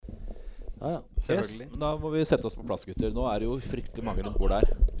Ja. Yes. Da må vi sette oss på plass, gutter. Nå det jo fryktelig mange rundt bordet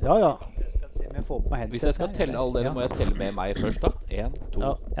her. Ja. Hvis jeg skal telle alle dere, må jeg telle med meg først da. 1, 2,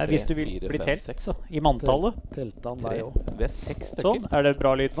 3, hvis du vil 4, bli 5, telt 6 så, I manntallet. Telte han deg 3. også. Vi 6 stykker. Sånn, det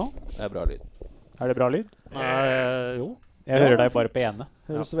bra lyd nå? Det bra lyd. Det bra lyd? Jo. Jeg hører deg bare på ene.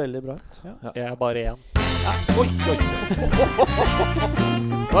 Høres veldig bra ut. Jeg bare en. Oi.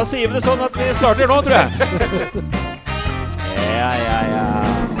 Da sier vi det sånn at vi starter nå, tror jeg. Ja.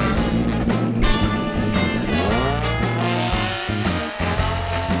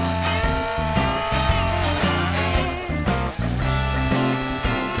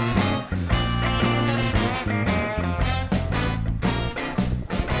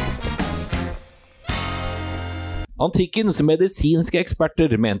 Antikkens medisinske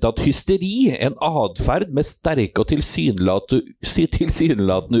eksperter mente at hysteri, en adferd med sterke og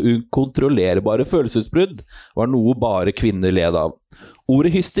tilsynelatende ukontrollerbare følelsesbrudd, var noe bare kvinner led av.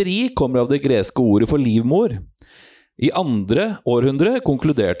 Ordet hysteri kommer av det greske ordet for livmor. I andre århundre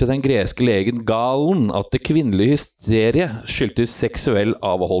konkluderte den greske legen Galen at det kvinnelige hysteriet skyldtes seksuell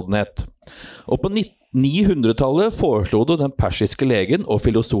avholdenhet. Og på 900-tallet foreslo den persiske legen og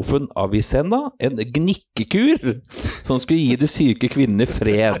filosofen Avicenna en gnikkekur som skulle gi de syke kvinnene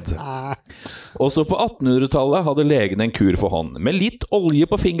fred. Også på 1800-tallet hadde legen en kur for hånd. Med litt olje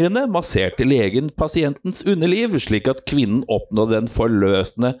på fingrene masserte legen pasientens underliv, slik at kvinnen oppnådde den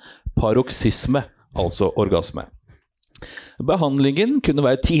forløsende paroksysme, altså orgasme. Behandlingen kunne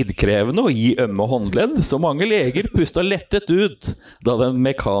være tidkrevende og gi ømme håndledd, så mange leger pustet lettet ut da den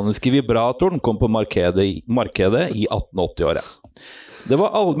mekaniske vibratoren kom på markedet i 1880-året. Det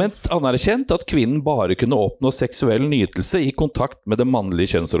var allment anerkjent at kvinnen bare kunne oppnå seksuell nytelse i kontakt med det mannlige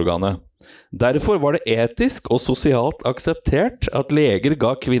kjønnsorganet. Derfor var det etisk og sosialt akseptert at leger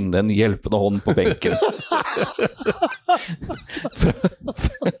ga kvinnen en hjelpende hånd på benken.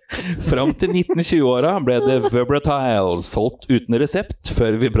 Fram til 1920-åra ble det Vibratile solgt uten resept,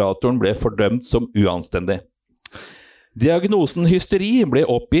 før vibratoren ble fordømt som uanstendig. Diagnosen hysteri ble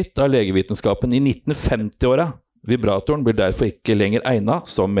oppgitt av legevitenskapen i 1950-åra. Vibratoren blir derfor ikke lenger egnet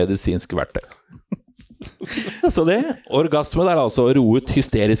som medisinsk verktøy. Så orgasme altså roet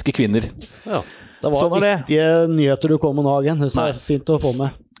hysteriske kvinner. Ja. Det var viktige nyheter du kom med nå, Hagen. Det er fint å få med.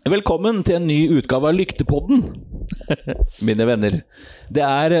 Velkommen til en ny utgave av Lyktepodden, mine venner. Det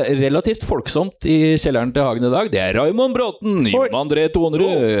relativt folksomt i kjelleren til Hagen i dag. Det Raymond Bråten, Jon André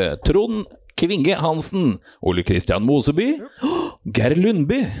Tonerud, Trond Kvinge Hansen, Ole Kristian Moseby, Geir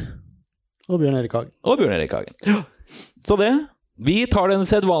Lundby og Bjørn Erik Hagen. Så vi tar den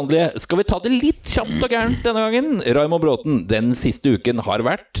sedvanlige. Skal vi ta det litt kjapt og gærent denne gangen? Raymond Bråten, den siste uken har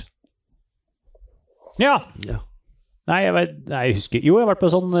vært? Ja. Nei, jeg husker. Jo, jeg har vært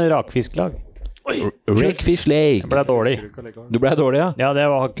på sånn rakfisklag. Rakefish Lake. Jeg ble dårlig. Du ble dårlig, ja? Ja, det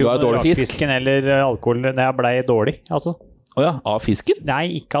var ikke rakfisken eller alkohol. Nei, jeg ble dårlig, altså. Åja, av fisken? Nei,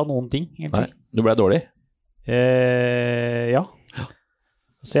 ikke av noen ting. Nei, du ble dårlig? Ja.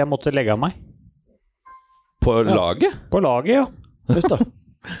 Så jeg måtte legge av meg. På laget? På laget, ja. Just da.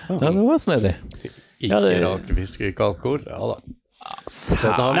 Ja, det var snedig. Ikke rakefisk, ikke alkohol. Ja da.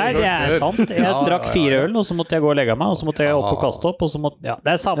 Nei, det sant. Jeg drakk 4 øl, og så måtte jeg gå og legge meg, og så måtte jeg opp og kaste opp, og så måtte... Ja,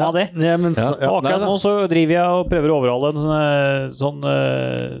 det samme av det. Og akkurat nå så driver jeg og prøver å overholde en sånn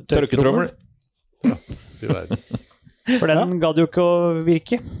tørketrommel. For den gadd jo ikke å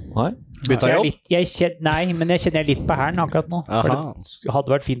virke. Nei. Nei, men jeg kjenner litt på hæren akkurat nå. For det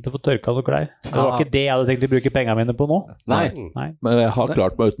hadde vært fint å få tørka noe klær. Det var ikke det jeg hadde tenkt å bruke pengene mine på nå. Nei. Men jeg har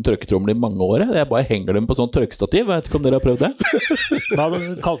klart meg uten tørketrommel i mange år. Jeg bare henger dem på sånn tørkestativ. Jeg vet ikke om dere har prøvd det? Hva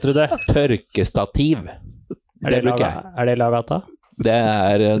kalte du det? Tørkestativ. Det bruker jeg. Er det laget av? Det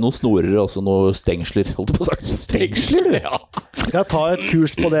noen snorer og også noen stengsler, holdt jeg på å sagt. Stengsler? Ja. Skal jeg ta et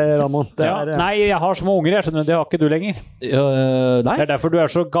kurs på det, Ramon? Nei, jeg har små unger, jeg skjønner. Det har ikke du lenger. Nei. Det derfor du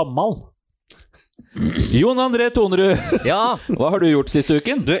så gammel. Jon André Tonerud, ja. Hva har du gjort siste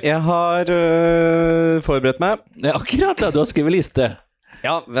uken? Du, jeg har forberedt meg. Ja, akkurat, du har skrevet liste.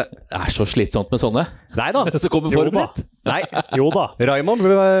 Ja, det så slitsomt med sånne. Nei da. Så kommer forberedt. Nei. Jo da. Raymond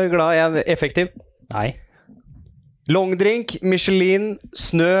blir glad, jeg effektiv. Nei. Longdrink, Michelin,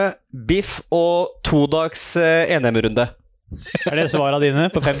 snø, biff og 2-dags NM-runde. Det svarene dine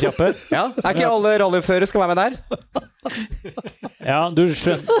på 5 kjappe? Ja, ikke alle rallyførere skal være med der? Ja, du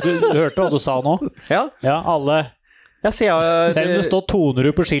hørte hva du sa nå? Ja, alle. Selv om det står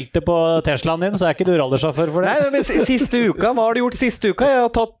Tonerud på skiltet på Teslaen din, så ikke du rallysjåfør for det. Nei, men siste uka, hva har du gjort siste uka? Jeg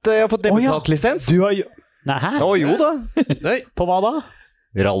har fått debutatlisens. Nei, hæ? Jo da. På hva da?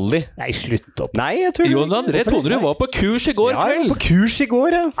 Rally. Nei, slutt opp. Nei, jeg tror Jon André Tonerud var på kurs i går kveld. Ja, på kurs i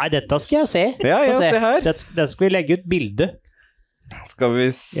går, ja. Nei, dette skal jeg se. Ja, se her. Dette skal vi legge ut bilde. Skal vi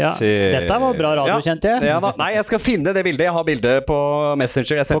se Dette var bra radio, kjente jeg. Nei, jeg skal finne det bildet. Jeg har bildet på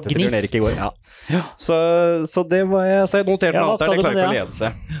Messenger. Jeg sendte til Bjørn Erik i går. Så det var jeg. Så jeg noterte den avtalen. Jeg klarer ikke å lese.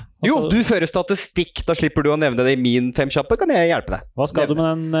 Jo, du fører statistikk. Da slipper du å nevne det i min 5 kjappe. Kan jeg hjelpe deg? Hva skal du med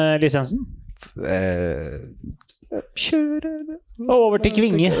den lisensen? Kjøre over til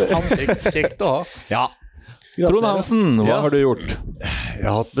Kvinge. Kjekt å ha. Ja. Trond Hansen, hva har du gjort? Jeg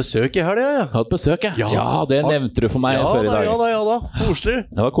har hatt besøk i helga, jeg. Hatt besøk, ja, det nevnte du for meg før i dag. Ja da, koselig.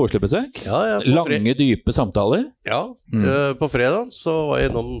 Det var koselig besøk. Lange, dype samtaler. Ja, på fredag så var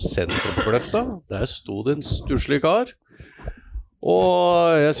jeg innom sentrum på Kløfta. Der sto det en stusslig kar.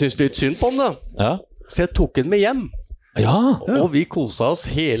 Og jeg synes litt synd på han da. Så jeg tok han med hjem. Og vi koset oss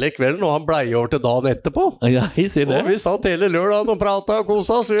hele kvelden, og han blei over til dagen etterpå. Jeg sier det. Og vi satt hele lørdagen og pratet og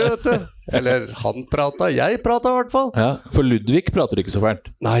koset oss, vet du. Eller han pratet, jeg pratet i hvert fall. For Ludvig prater ikke så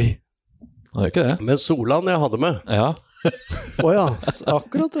fælt. Nei. Det er ikke det. Men Solan jeg hadde med.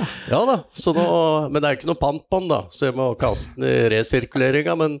 Akkurat det. Ja da, så nå, men det er ikke noe pant på den da, så jeg må kaste den i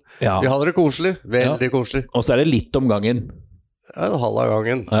resirkuleringen, men vi hadde det koselig, veldig koselig. Og så er det litt om gangen. En halv av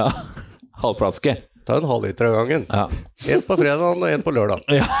gangen. Halvflaske. Ta en halv liter av gangen. En på fredagen og en på lørdag.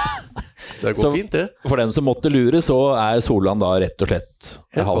 Så det går fint det. For den som måtte lure, så er Solan da rett og slett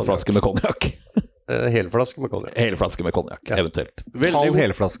en halv flaske med konjakk. Helflaske med konjakk. Helflaske med konjakk, eventuelt. Halv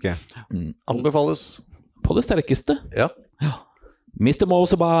helflaske. Anbefales. På det sterkeste. Mr.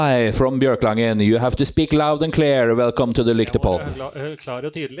 Mosebai from Bjørklangen, you have to speak loud and clear. Welcome to the Lyktepod. Klar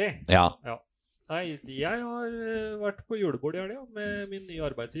og tydelig. Nei, jeg har vært på julebord i helga med min nye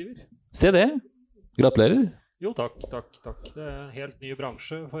arbeidsgiver. Se det. Gratulerer. Jo, takk. Det er en helt ny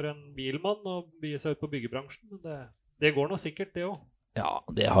bransje for en bilmann å begi seg ut på byggebransjen, men det går nå sikkert det også. Ja,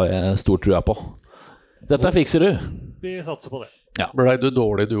 det har jeg stor trua på. Dette fikser du. Vi satser på det. Ble du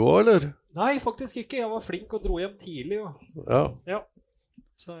dårlig du også, eller? Nei, faktisk ikke. Jeg var flink og dro hjem tidlig.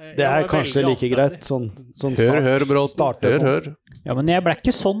 Så det er kanskje like greit sånn Hør, Bråten. Hør. Ja, men jeg ble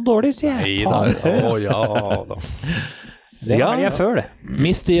ikke sånn dårlig, sier jeg. Da. Det var jeg før det.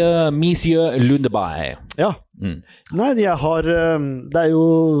 Monsieur Lundeberg. Nei, det er jo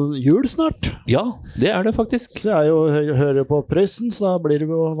jul snart. Ja, det er det faktisk. Så jeg hører på Prøysen, så da blir det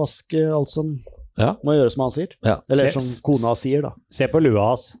jo å vaske alt som må gjøre som han sier. Eller som kona sier da. Se på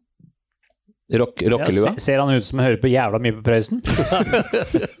lua hans. Rockelua. Ser han ut som hører på jævla mye på Prøysen?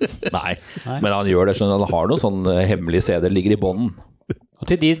 Nei, men han gjør det sånn. Han har noen sånn hemmelig CD ligger i bånden. Og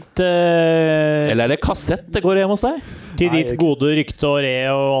til ditt Eller er det kassett det går hjemme hos deg? Til ditt gode rykte og re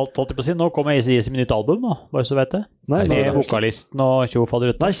og alt holdt på å si. Nå kommer ACDC med nytt album nå, bare så vet det. Med vokalisten og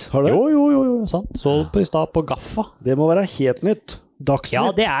tjofaderuten. Nei, har du det? Jo, sant. Så på i stad på Gaffa. Det må være helt nytt. Dagsnytt. Ja,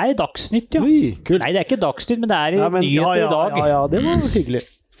 det er Dagsnytt, Oi, kult. Nei, det er ikke Dagsnytt, men det er nyheter i dag. Ja, det var hyggelig.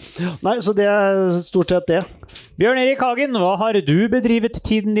 Nei, så det er stort sett det. Bjørn Erik Hagen, hva har du bedrivet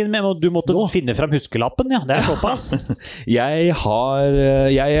tiden din med? Du måtte finne frem huskelappen, det er såpass. Jeg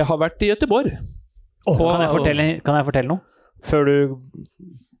har vært i Göteborg. Kan jeg fortelle noe? Før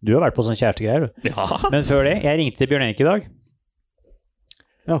du har vært på sånn kjærestegreier, du. Ja. Men før det, jeg ringte til Bjørn Erik i dag.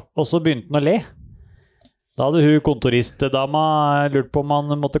 Og så begynte han å le. Da hadde hun kontoristdama lurt på om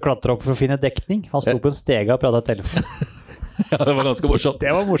han måtte klatre opp for å finne dekning. Han sto på en stege og pratet i telefon. Ja, det var ganske morsomt.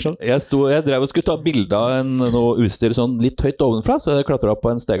 Det var morsomt. Jeg drev og skulle ta bilde av noe utstyr sånn litt høyt ovenfra, så jeg klatret opp på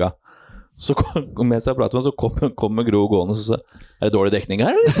en stega. Så mens jeg pratet med så kom Gro gående, så er det dårlig dekning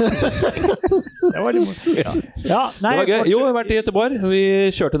her, eller? Det var litt morsomt. Det var gøy. Jo, jeg har vært i Göteborg. Vi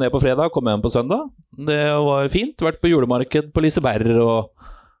kjørte ned på fredag, kom hjem på søndag. Det var fint. Vært på julemarked på Liseberg, og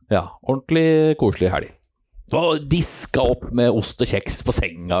ordentlig koselig helg. Og diska opp med ost og kjeks på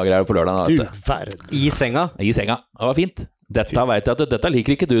senga og greier på lørdag. I senga? I senga. Det var fint. Dette vet jeg at dette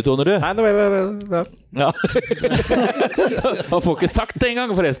liker ikke du, Tonerud. Nei, Han får ikke sagt det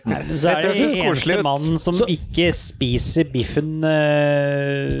engang, forresten. Så er det eneste mannen som ikke spiser biffen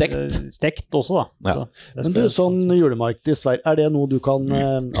stekt også, da. Men du, sånn julemarked i Sverige, er det noe du kan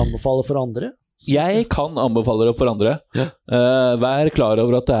anbefale for andre? Jeg kan anbefale det for andre. Vær klar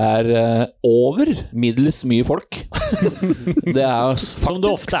over at det er over middels mye folk. Det er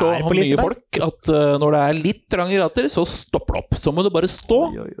faktisk så mye folk at når det er litt trange gater, så stopper det opp. Så må du bare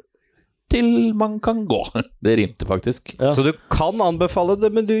stå til man kan gå. Det rimte faktisk. Så du kan anbefale det,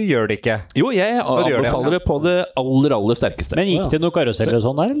 men du gjør det ikke? Jo, jeg anbefaler det på det aller sterkeste. Men gikk det noen karuseller og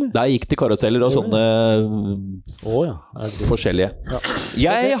sånn der, eller? Der gikk det karuseller og sånne forskjellige.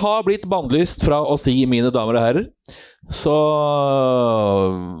 Jeg har blitt bannlyst fra å si mine damer og herrer. Så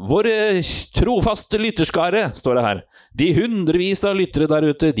Vår trofaste lytterskare, står det her. De hundrevis av lyttere der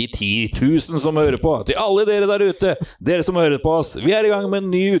ute, de 10 000 som hører på. Til alle dere der ute, dere som hører på oss. Vi er i gang med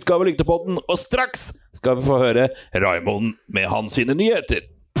en ny utgave av Lyktepodden, og straks skal vi få høre Raimond med hans sine nyheter.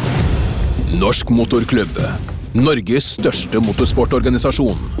 Norsk Motorklubb, Norges største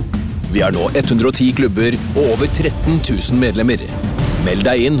motorsportorganisasjon. Vi er nå 110 klubber og over 13 000 medlemmer. Meld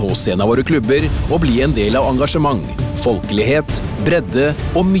deg inn hos en av våre klubber og bli en del av engasjement, folkelighet, bredde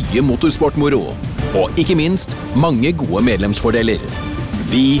og mye motorsportmoro. Og ikke minst, mange gode medlemsfordeler.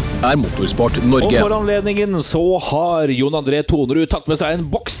 Vi er Motorsport Norge. Og for anledningen så har Jon André Tonerud tatt med seg en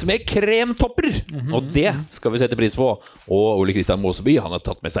boks med kremtopper. Og det skal vi sette pris på. Og Ole Kristian Moseby, han har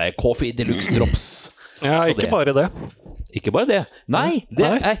tatt med seg Coffee Deluxe Drops. Ja, ikke bare det. Ikke bare det. Nei, det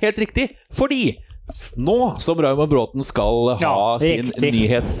er helt riktig. Fordi nå som Raimond Bråten skal ha sin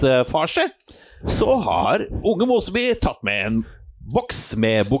nyhetsfase, så har unge Moseby tatt med en boks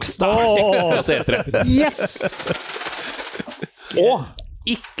med bokstavkjeks. Yes! Og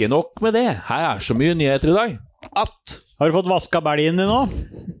ikke nok med det. Her er så mye nyheter i dag at har du fått vasket belgen din nå?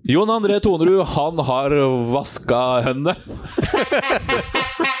 Jon André Tonerud, han har vasket hønne.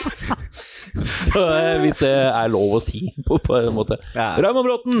 Så hvis det er lov å si på en måte. Raimond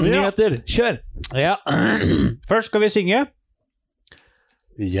Bråten, nyheter, kjør! Ja. Først skal vi synge.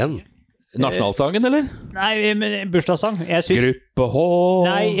 Igjen? Nasjonalsangen, eller? Nei, bursdagssang. Gruppe H.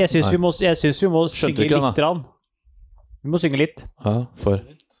 Nei, jeg synes vi må synge litt grann. Vi må synge litt. Ja,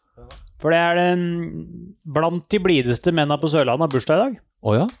 for det er den blant de blideste mennene på Sørlandet har bursdag i dag.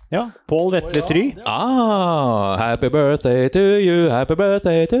 Åja? Ja, Pål Vetle Try. Happy birthday to you, happy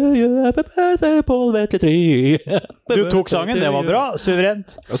birthday to you, happy birthday, Pål Vetle Try. Du tok sangen, det var bra,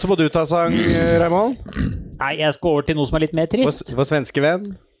 suverent. Og så må du ta sang, Raimond. Nei, jeg skal over til noe som er litt mer trist. Vår svenske venn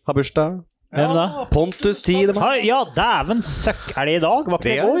har bursdag. Hvem da? Pontus 10. Ja, dæven søkk. Er det i dag? Var ikke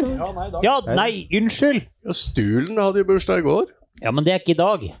det i går? Ja, nei, unnskyld. Ja, Stulen hadde jo bursdag i går. Ja, men det er ikke i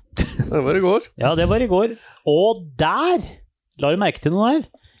dag. Det var i går. Ja, det var i går. Og der, la du merke til noe der?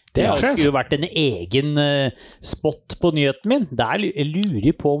 Det har jo vært en egen spot på nyheten min. Der lurer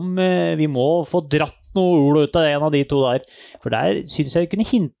jeg på om vi må få dratt noe ord ut av en av de to der. For der synes jeg kunne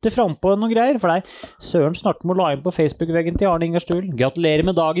hinte frem på noen greier. For der Søren snart må la inn på Facebook-veggen til Arne Ingar Stulen. Gratulerer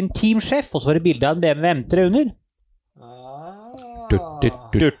med dagen, teamsjef. Og så var det bildet av en BMW M3 under.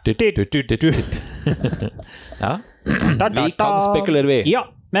 Ja. Vi kan spekulere, vi. Ja,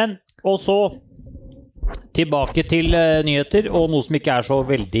 men og så tilbake til nyheter, og noe som ikke er så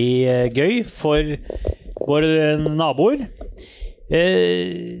veldig gøy for våre naboer.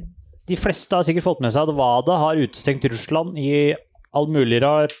 De fleste har sikkert fått med seg at WADA har utestengt Russland i all mulig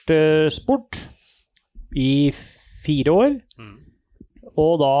rart sport i 4 år.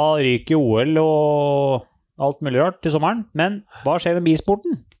 Og da ryker OL og alt mulig rart til sommeren. Men hva skjer med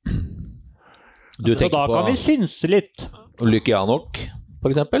bisporten? Så da kan vi synse litt. Lukjanok, for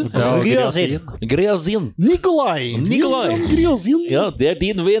eksempel. Gryazin. Nikolai. Gryazin. Ja, det er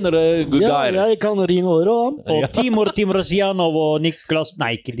din venner, Gugar. Ja, jeg kan ringe over ham. Og Timur Timrosianov og Niklas...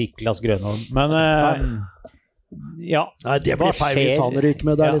 Nei, ikke Niklas Grønholm, men... ja. Nei, det blir feil hvis han ryker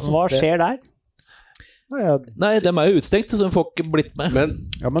med der. Hva skjer der? Nei, de er jo utstengt, så de får ikke blitt med.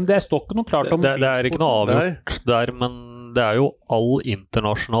 Men det står ikke noe klart om... Det er ikke noe avgjort der, men det er jo all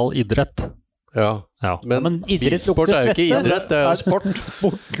internasjonal idrett. Ja. Men idrett lukter svette. Ikke idrett, det er sport.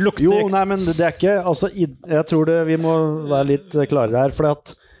 Sport lukter. Jo, nei, men det er ikke, altså, jeg tror vi må være litt klarere her, for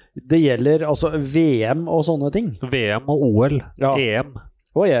at det gjelder, altså, VM og sånne ting. VM og OL, EM.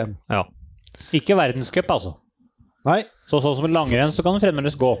 Og EM. Ja. Ikke verdenscup, altså. Nei. Sånn som langrenn, så kan de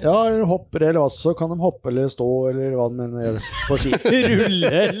fremdeles gå. Ja, eller hopper, eller hva, så kan de hoppe eller stå, eller hva de mener på ski.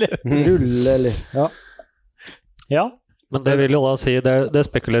 Rulle, eller, ja. Men det vil jo da si, det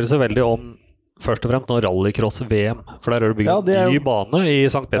spekulerer så veldig om først og fremst nå rallycross-VM, for der er det bygget en ny bane i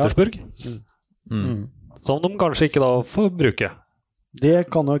St. Petersburg, som de kanskje ikke da får bruke. Det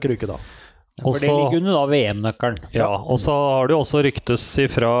kan nok ryke da. For det ligger under da VM-nøkkelen. Ja, og så har det jo også ryktes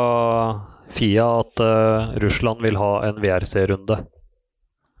fra FIA at Russland vil ha en VRC-runde.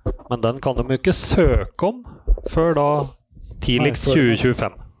 Men den kan de jo ikke søke om før da tidligst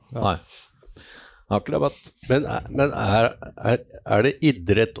 2025. Nei. Akkurat. Men er det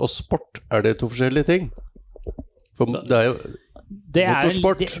idrett og sport? Er det 2 forskjellige ting? For det er jo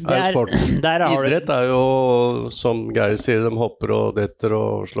motorsport er sport. Idrett er jo, som Geir sier, de hopper og detter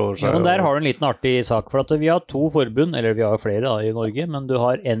og slår seg. Ja, men der har du en liten artig sak, for at vi har 2 forbund, eller vi har flere da, i Norge, men du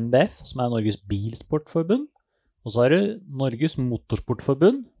har NBF, som er Norges Bilsportforbund, og så har du Norges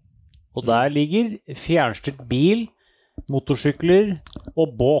Motorsportforbund, og der ligger fjernstyrt bil, motorsykler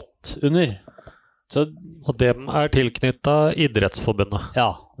og båt under. Og dem tilknyttet idrettsforbundet.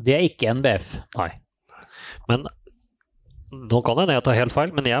 Ja, det ikke NBF. Nei. Men nå kan jeg ta helt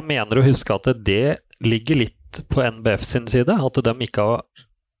feil, men jeg mener å huske at det ligger litt på NBF sin side, at de ikke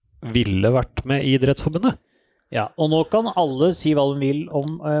ville vært med i idrettsforbundet. Ja, og nå kan alle si hva de vil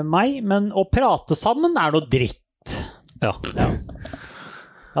om meg, men å prate sammen noe dritt. Ja.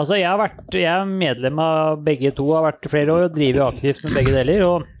 Altså, jeg er medlem av begge to, har vært flere år og driver aktivt med begge deler,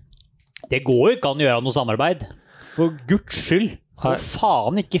 og det går ikke an å gjøre noe samarbeid. For Guds skyld, for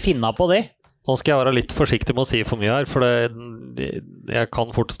faen ikke finne på det. Nå skal jeg være litt forsiktig med å si for mye her, for jeg kan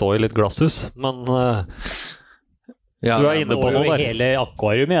fort stå i litt glasshus, men du inne på noe der. Hele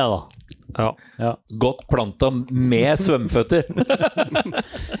akvariumet, da. Ja. Godt planta med svømmeføtter.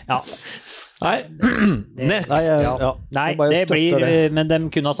 Ja. Nei, next. Nei, det blir, men de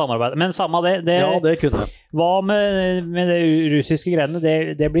kunne ha samarbeidet. Men samme det. Ja, det kunne. Hva med det russiske greiene?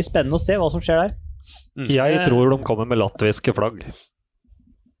 Det blir spennende å se hva som skjer der. Jeg tror de kommer med latviske flagg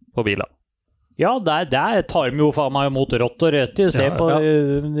på bilen. Ja, der tar de jo faen meg mot rått og røti. Se på,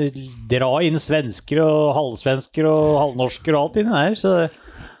 dra inn svensker og halvsvensker og halvnorsker og alt inni der. Så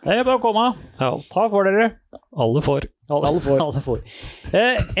det bare å komme. Ta for dere. Alle får. Alle får.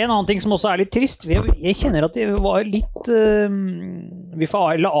 En annen ting som også litt trist, jeg kjenner at det var litt vi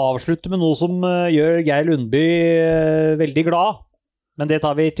får avslutte med noe som gjør Geir Lundby veldig glad, men det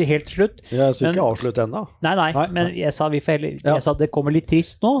tar vi til helt til slutt. Jeg skal ikke avslutte ennå. Nei, men jeg sa det kommer litt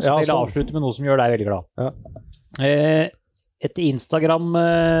trist nå, så vi vil avslutte med noe som gjør deg veldig glad. Etter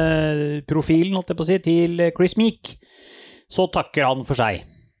Instagram-profilen, holdt jeg på å si, til Chris Meek, så takker han for seg.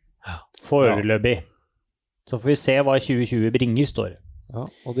 Foreløpig. Så får vi se hva 2020 bringer, står det. Ja,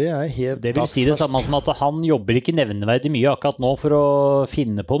 og det helt det vil si det samme som at han jobber ikke nevneverdig mye akkurat nå for å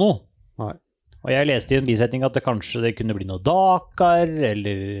finne på noe. Nei. Og jeg leste i en bisetning at det kunne bli noe Dakar,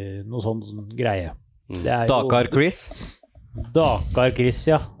 eller noe sånn greie. Dakar Chris? Dakar Chris,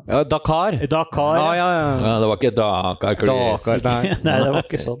 ja. Dakar? Ja, det var ikke Dakar Chris. Nei, det var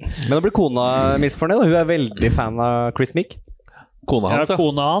ikke sånn. Men da blir kona misfornøyd, hun veldig fan av Chris Meek. Kona hans,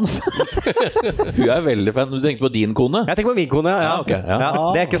 kona hans. Hun veldig fan. Du tenkte på din kone? Jeg tenker på min kone, Okay,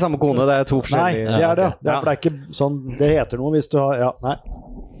 det ikke samme kone, det to forskjellige. Nei, det det. For det ikke sånn, det heter noe hvis du har, nei.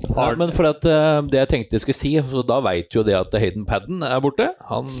 Men for at det jeg tenkte jeg skulle si, så da vet jo det at Hayden Padden borte.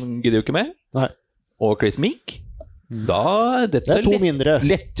 Han gidder jo ikke mer. Nei. Og Chris Meek. Da, dette to mindre.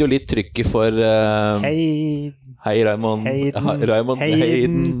 Letter jo litt trykket for Hei, Raymond.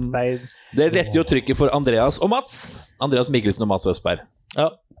 Hayden. Det letter jo trykket for Andreas og Mats. Andreas Mikkelsen og Mats Østberg. Ja.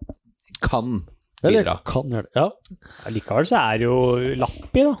 Kan bidra. Kan gjøre det, Likevel så det jo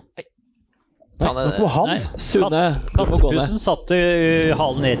Lappi, da. Sune. Kattepussen satte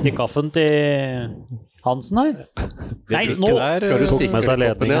halen ned til kaffen til Hansen her. Nei, nå skal du sikre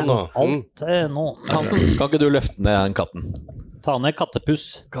koppen igjen nå. Alt nå. Hansen, kan ikke du løfte ned den katten? Ta ned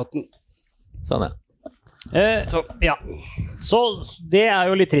kattepuss. Katten. Sånn, ja. Så det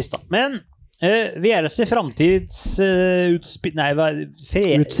jo litt trist, da. Men vi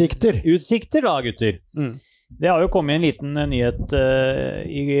ser utsikter da, gutter. Det har jo kommet en liten nyhet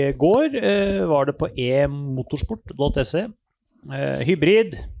i går. Var det på emotorsport.se.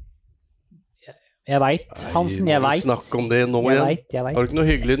 Hybrid. Jeg vet, Hansen, jeg vet. Snakk om det nå igjen. Jeg vet. Har du ikke noe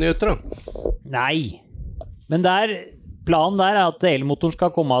hyggelige nyheter, da? Nei. Men planen at elmotoren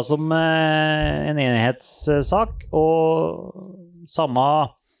skal komme som en enhetssak, og samme,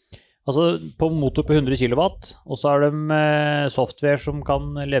 altså på motor på 100 kW, og så har de software som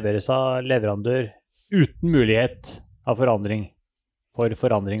kan leveres av leverandør uten mulighet av forandring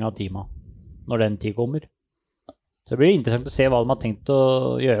av teamet, når den tid kommer. Så det blir interessant å se hva de har tenkt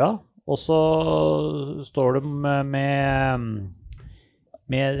å gjøre. Og så står de med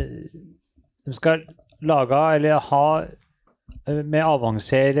de skal lage, eller ha med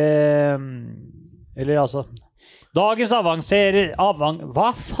avansere, eller altså dagens hva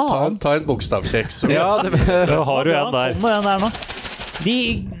faen? Ta en bokstavkjeks. Ja, det har du en der. Kommer den der nå.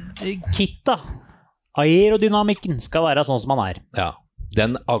 Kitta, aerodynamikken skal være sånn som han Ja,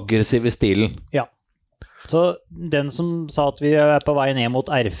 den aggressive stilen. Ja. Så den som sa at vi på vei ned mot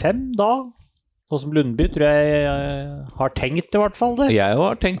R5 da, og som Lundby tror jeg har tenkt i hvert fall det. Jeg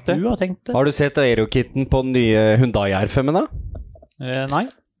har tenkt det. Du har tenkt det. Har du sett aerokitten på den nye Hyundai R5-en da? Nei.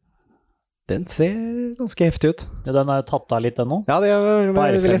 Den ser ganske heftig ut. Ja, den jo tatt av litt ennå. Ja, det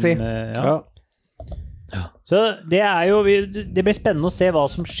vil jeg si. Ja. Så det jo, det blir spennende å se hva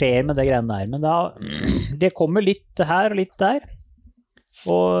som skjer med det greiene der, men det kommer litt her og litt der,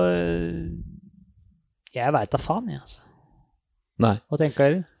 og jeg vet da faen, jeg, altså. Nei. Hva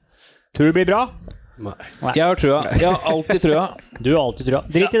tenker du? Tror du det blir bra? Nei. Jeg har trua. Jeg har alltid trua. Du har alltid trua.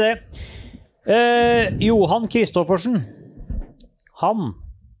 Drit i det. Johan Kristoffersen, han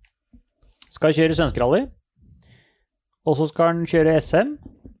skal kjøre svenskerally, og så skal han kjøre SM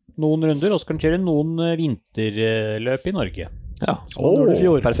noen runder, og så skal han kjøre noen vinterløp i Norge. Ja, sånn det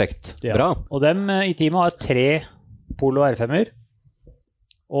fjor. Perfekt. Ja. Bra. Og dem i teamet har 3 Polo R5-er.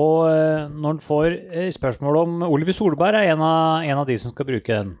 Og når han får spørsmål om Oliver Solberg en av de som skal bruke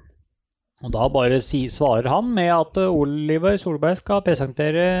den. Og da bare svarer han med at Oliver Solberg skal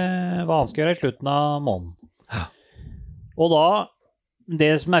presentere hva han skal gjøre i slutten av måneden. Og da, det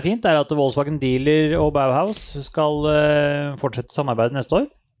som fint at Volkswagen Dealer og Bauhaus skal fortsette samarbeidet neste år.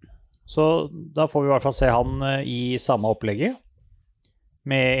 Så da får vi i hvert fall se han i samme opplegget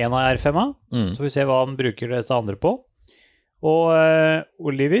med en av R5-a. Så får vi se hva han bruker dette andre på. Og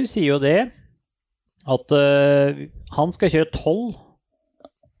Oliver sier jo det at han skal kjøre 12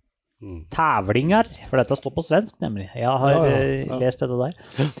 tävlingar, for dette står på svensk nemlig. Jeg har lest dette der.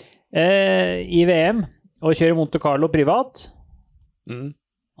 I VM, og kjøre Monte Carlo privat. Han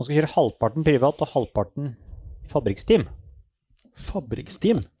skal kjøre halvparten privat og halvparten fabrikksteam.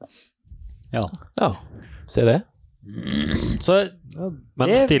 Fabrikksteam? Ja, se det. Så,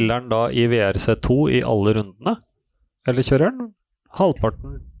 men stiller han da i VRC2 i alle rundene? Eller kjører han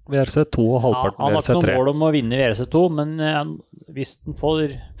halvparten VRC2 og halvparten VRC3? Han har ikke noe mål om å vinne VRC2, men hvis han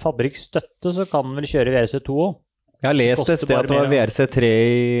får fabrikkstøtte, så kan han vel kjøre VRC2 også. Jeg har lest et sted at det var VRC3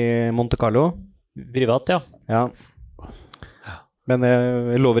 i Monte Carlo. Privat, ja. Men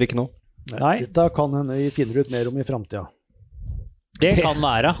jeg lover ikke noe. Nei. Dette kan vi finne ut mer om i fremtiden. Det kan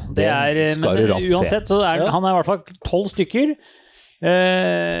være. Men uansett, så han i hvert fall 12 stykker.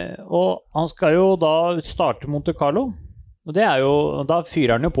 Og han skal jo da starte Monte Carlo. Og det jo, da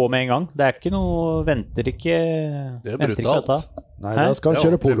fyrer han jo på med en gang. Det ikke noe, venter ikke. Det brutalt. Nei, da skal han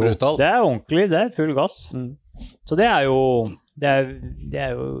kjøre polo. Det ordentlig, det full gass. Så det jo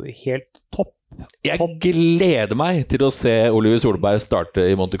helt topp. Jeg gleder meg til å se Oliver Solberg starte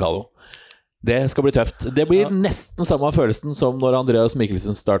i Monte Carlo. Det skal bli tøft. Det blir nesten samme følelsen som når Andreas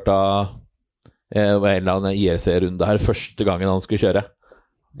Mikkelsen startet en eller annen IRC-runde her første gangen han skulle kjøre.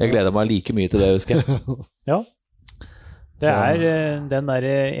 Jeg gleder meg like mye til det, husker jeg. Ja. Det den der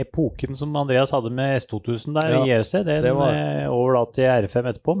epoken som Andreas hadde med S2000 der i IRC, den over da til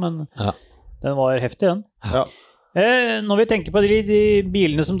R5 etterpå, men den var heftig, den. Ja. Når vi tenker på de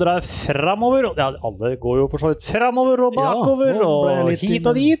bilene som drar fremover, alle går jo for så vidt fremover og bakover, og hit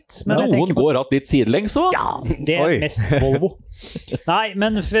og dit. Men noen går rett litt sidelengs også. Ja, det mest Volvo. Nei,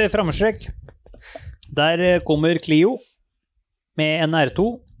 men framstrekk. Der kommer Clio med en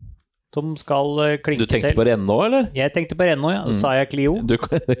R2 som skal klinke til. Du tenkte på Renault, eller? Jeg tenkte på Renault, ja. Så sa jeg Clio.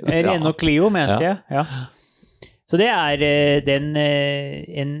 Renault Clio, mente jeg. Ja. Så det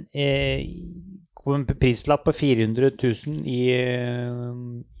en prislapp på 400 000 i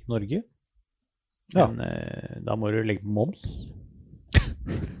Norge. Men da må du legge på moms.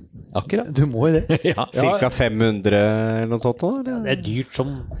 Akkurat. Du må jo det. Cirka 500 eller noe sånt da? Det dyrt som...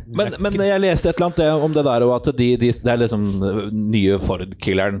 Men jeg leste et eller annet om det der, og at det liksom nye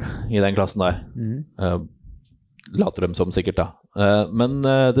Ford-killeren i den klassen der. Later dem som sikkert da. Men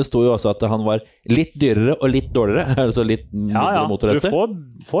det stod jo også at han var litt dyrere og litt dårligere. Altså litt mindre motorhester.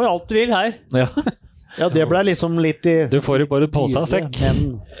 Du får alt du vil her. Ja, det ble liksom litt i... Du får jo bare pose av sekk.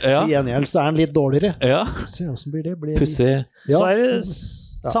 Men i gjengjeld så den litt dårligere. Ja. Se hvordan blir det. Pussig. Så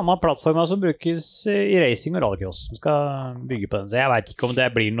det samme plattforma som brukes i racing og rallycross. Vi skal bygge på den. Så jeg vet ikke om det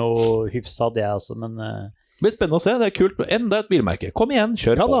blir noe hyfsa det, altså, men... Det blir spennende å se. Det kult. Enda et bilmerke. Kom igjen,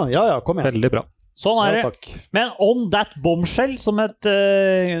 kjør på. Ja, kom igjen. Veldig bra. Sånn det. Men on that bombshell, som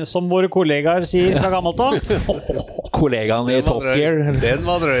våre kollegaer sier fra gammelt av. Kollegaen i Top Gear. Den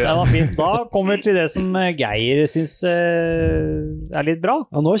var drøy. Den var fin. Da kommer vi til det som Geir synes litt bra.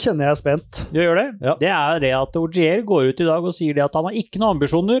 Ja, nå kjenner jeg spent. Du gjør det? Ja. Det det at Ogier går ut i dag og sier det at han har ikke noen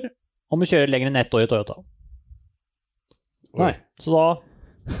ambisjoner om å kjøre lenger enn 1 år i Toyota. Nei. Så da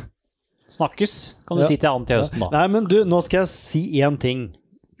snakkes, kan du si til han til høsten da. Nei, men du, nå skal jeg si en ting.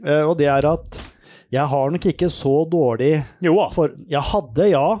 Og det at jeg har nok ikke så dårlig jeg hadde,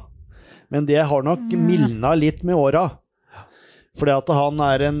 men det har nok mildnet litt med åra. Fordi at han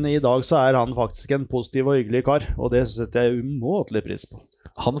i dag så han faktisk en positiv og hyggelig kar, og det setter jeg umåtelig pris på.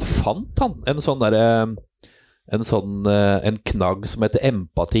 Han fant en knagg som heter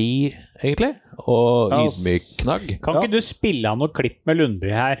empati, egentlig, og ydmyk knagg. Kan ikke du spille av noe klipp med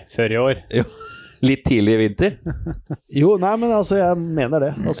Lundby her før i år? Jo. Litt tidlig i vinter. Jo, nei, men altså, jeg mener det.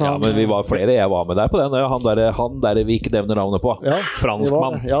 Altså, men vi var flere, jeg var med der på den. Han der vi ikke nevner navnet på.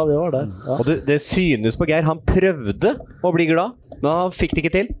 Franskmann. Ja, vi var der. Ja. Og det synes på Geir, han prøvde å bli glad, men han fikk det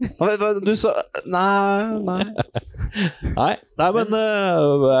ikke til. Du sa, nei. Nei, men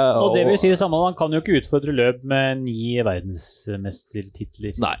og det vil si det samme, han kan jo ikke utfordre løp med 9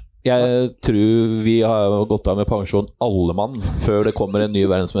 verdensmestertitler. Nei, jeg tror vi har gått av med pensjon alle mann før det kommer en ny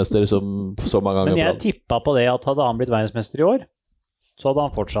verdensmester som så mange ganger. Men jeg tippet på det at hadde han blitt verdensmester i år, så hadde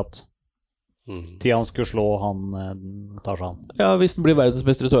han fortsatt. Til han skulle slå han Tarzan. Ja, hvis han blir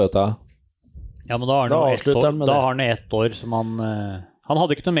verdensmester i Toyota. Ja, men da har han 1 år som han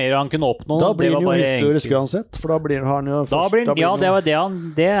hadde ikke noe mer han kunne oppnå. Da blir han jo historisk uansett, for da blir han jo først.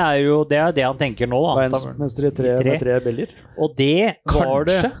 Det er det han tenker nå. Verdensmester i 3 med 3 bilder. Og det var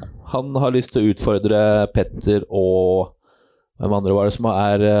det. Han har lyst til å utfordre Petter og hvem andre var det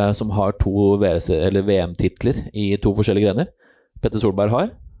som har 2 VM-titler i 2 forskjellige grener. Petter Solberg har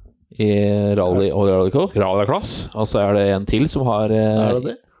i rally og rallycross, og så er det en til som har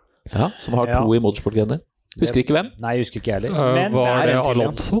som har 2 i motorsportgrener. Husker ikke hvem? Nei, jeg husker ikke heller. Var det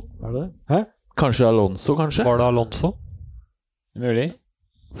Alonso? Kanskje Alonso, kanskje? Var det Alonso? Mulig.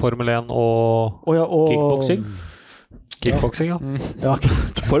 Formel 1 og kickboxing. Kickboxing, ja.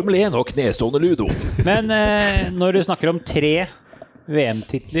 Formel 1 og knestående ludo. Men når du snakker om 3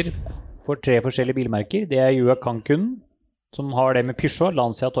 VM-titler for 3 forskjellige bilmerker, det er Juha Cancun, som har det med Peugeot,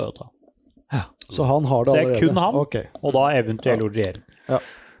 Lancia og Toyota. Ja. Så han har det allerede? Så det er kun han, og da eventuelt OGL. Ja,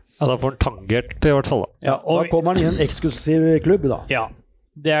 da får han tangert i hvert fall. Ja, og da kommer han i en eksklusiv klubb, da. Ja,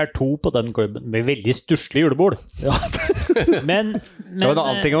 det er 2 på den klubben, med veldig stusslig julebord. Ja. men det var en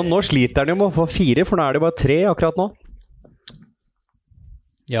annen ting, og nå sliter han jo med å få 4, for nå er det bare 3 akkurat nå.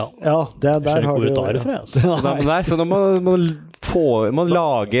 Ja, der har du Nei, så nå må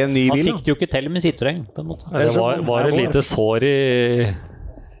lage en ny bil. Han fikk det jo ikke til med Citroën, på en måte. Det var et lite sår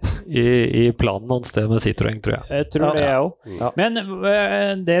i planen hans det med Citroën, tror jeg. Jeg tror det, jeg også. Ja. Men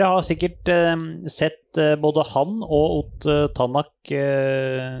dere har sikkert sett både han og Ott Tanak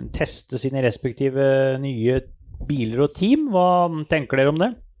teste sine respektive nye biler og team. Hva tenker dere om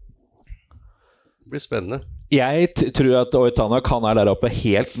det? Det blir spennende. Jeg tror at Ott Tanak han der oppe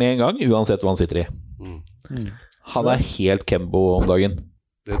helt med en gang, uansett hva han sitter i. Han er helt Kembo om dagen.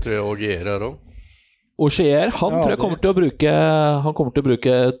 Det tror jeg Ogier er også. Ogier, han tror jeg kommer til å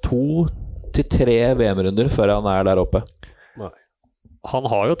bruke 2 til 3 VM-runder før han er der oppe. Nei. Han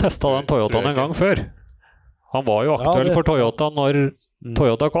har jo testet den Toyotaen en gang før. Han var jo aktuell for Toyota når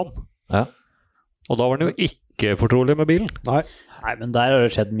Toyota kom. Ja. Og da var han jo ikke fortrolig med bilen. Nei, men der har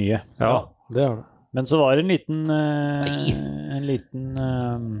det skjedd mye. Ja, det har det. Men så var det en liten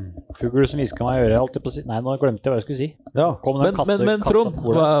fugl som visket meg i øret, alltid på å si. Nei, nå glemte jeg hva jeg skulle si. Ja. Men Trond,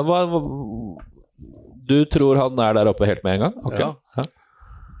 du tror han er der oppe helt med en gang? Okay. Ja.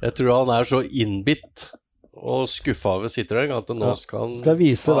 Jeg tror han er så innbitt og skuffa over Citroën at nå skal han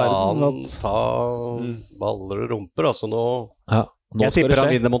vise verden at ta baller og rumper. Altså nå jeg tipper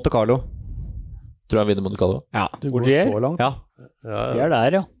han vinner Monte Carlo. Tror han vinner Monte Carlo? Ja. Du går så langt. Ja. Vi er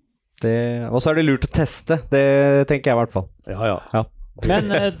der, ja. Og så er det lurt å teste, det tenker jeg i hvert fall. Ja. Men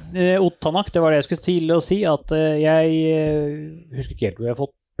Ott Tanak, det var det jeg skulle til å si, at jeg husker ikke helt hvor jeg har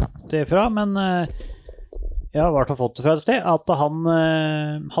fått det fra, men jeg har i hvert fall fått det fra et sted, at han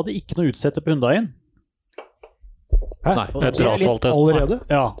hadde ikke noe utsette på Hyundaien. Nei, etter asfalttesten. Allerede?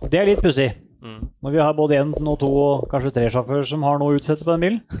 Ja, det er litt pussig. Når vi har både 1 og 2 og kanskje 3 sjåfører som har noe utsette på den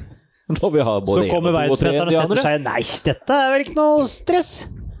bilen. Så kommer verdensmesteren og setter seg, nei, dette er vel ikke noe stress.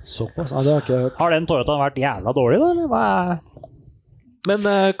 Såpass? Ja, det har ikke hørt. Har den Toyotaen vært jævla dårlig, da? Eller hva Men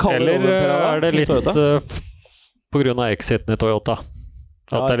eller er det litt på grunn av exiten i Toyota?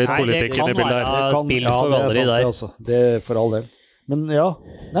 At det er litt politikken i bildet her? Det kan være for galleri der. Altså. Det er for all del. Men ja.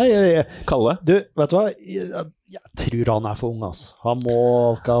 Nei, Kalle? Du, vet du hva? Jeg tror han er for ung, altså. Han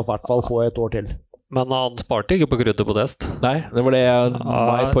skal i hvert fall få 1 år til. Men han sparte ikke på kruttet på test. Nei, det var det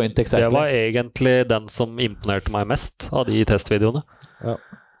my point exactly. Det var egentlig den som imponerte meg mest av de testvideoene. Ja.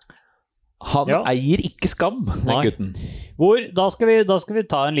 Han eier ikke skam, den gutten. Da skal vi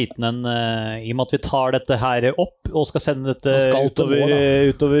ta en liten i og med at vi tar dette her opp og skal sende dette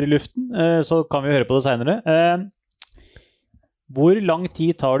utover luften, så kan vi høre på det senere. Hvor lang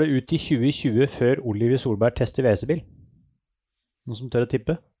tid tar det ut i 2020 før Oliver Solberg tester WRC-bil? Noen som tør å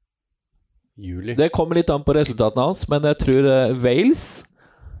tippe? Juli. Det kommer litt an på resultatene hans, men jeg tror Wales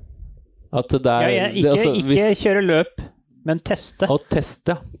at det er ikke kjøre løp, men teste. Og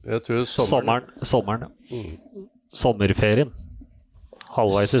teste. Jeg tror sommeren. Sommerferien.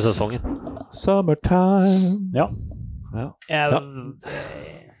 Halvveis i sesongen. Summertime. Ja.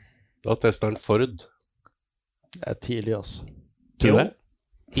 Da tester han Ford. Det er tidlig, altså. Tror du det?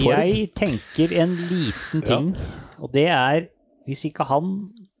 Jeg tenker en liten ting, og det er hvis ikke han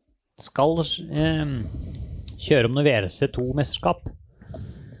skal kjøre om noe WRC2-mesterskap,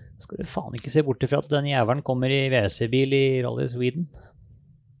 skal du faen ikke se bort ifra at den jævelen kommer i WRC-bil i Rally Sweden.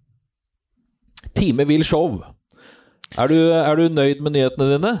 Time vil show. Er du nøyd med nyhetene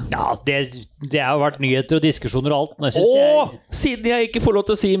dine? Ja, det har vært nyheter og diskusjoner og alt. Siden jeg ikke får lov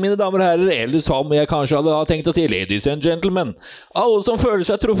til å si mine damer og herrer, eller som jeg kanskje hadde tenkt å si, ladies and gentlemen, alle som føler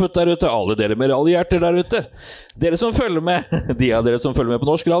seg truffet der ute, alle dere med rallyhjerter der ute, dere som følger med, de av dere som følger med på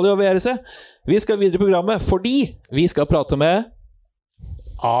Norsk Rally og VRC, vi skal videre i programmet, fordi vi skal prate med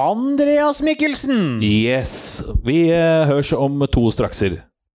Andreas Mikkelsen. Yes, vi høres om 2 strakser.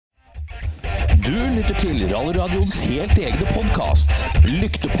 Du lytter til Rallyradioens helt egne podcast,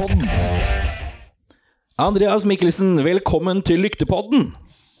 Lyktepodden. Andreas Mikkelsen, velkommen til Lyktepodden.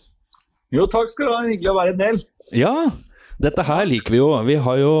 Jo, takk skal du ha. Hyggelig å være en del. Ja, dette her liker vi jo. Vi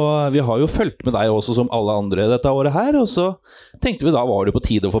har jo fulgt med deg også som alle andre dette året her, og så tenkte vi da var det på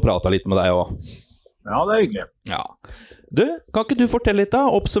tide å få prate litt med deg også. Ja, det er hyggelig. Ja. Du, kan ikke du fortelle litt da?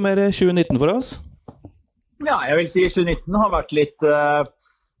 Oppsummere 2019 for oss? Ja, jeg vil si 2019 har vært litt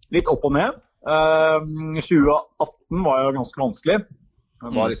opp og ned. 2018 var jo ganske vanskelig.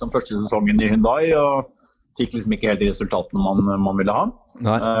 Det var liksom første sesongen i Hyundai og fikk liksom ikke helt de resultatene man ville ha.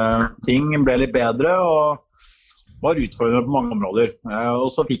 Ting ble litt bedre og var utfordrende på mange områder. Og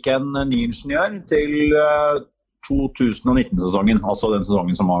så fikk jeg en ny ingeniør til 2019-sesongen, altså den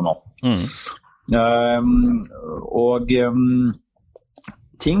sesongen som var nå.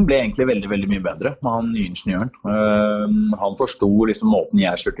 Ting ble egentlig veldig, veldig mye bedre med han nye ingeniøren. Han forstod liksom måten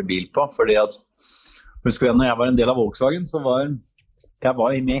jeg kjørte bil på, fordi at, husker jeg, når jeg var en del av Volkswagen, så var jeg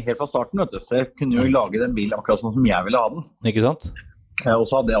med helt fra starten, vet du, så jeg kunne jo lage den bilen akkurat sånn som jeg ville ha den. Ikke sant? Og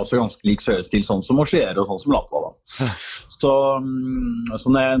så hadde jeg også ganske lik kjørestil, sånn som Moschier og sånn som Latva da. Så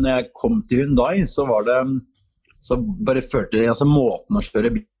når jeg kom til Hyundai, så bare følte jeg, altså måten å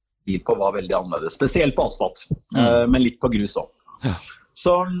kjøre bil på var veldig annerledes, spesielt på asfalt, men litt på grus også.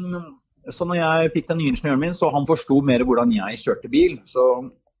 Så når jeg fikk den nye ingeniøren min, så han forstod mer hvordan jeg kjørte bil. Så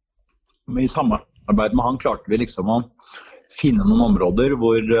i samarbeid med han klarte vi liksom å finne noen områder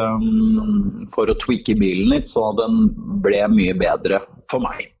for å tweake bilen litt, så den ble mye bedre for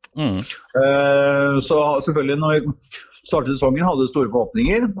meg. Så selvfølgelig når vi startet sesongen hadde vi store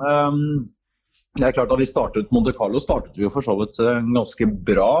forhåpninger. Det er klart at vi startet Monte Carlo, startet vi jo for så vidt ganske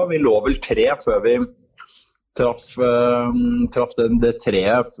bra. Vi lå vel 3 før vi traff det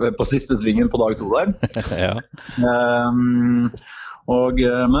treet på siste svingen på dag 2 der. Ja.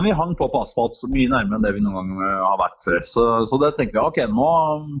 Men vi hang på asfalt så mye nærmere enn det vi noen gang har vært før. Så det tenker vi, ok, nå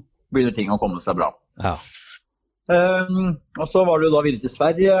begynner ting å komme seg bra. Ja. Og så var det jo da videre til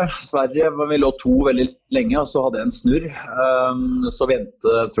Sverige. Sverige var vi lå 2 veldig lenge, og så hadde jeg en snurr. Så jeg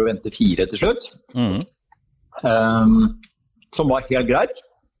tror vi ventet 4 til slutt. Som var helt greit.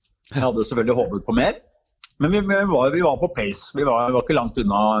 Jeg hadde selvfølgelig håpet på mer. Men vi var på pace. Vi var ikke langt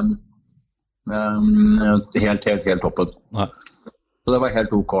unna helt toppen. Nei. Så det var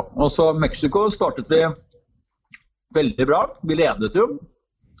helt ok. Og så Mexico startet vi veldig bra. Vi ledet jo.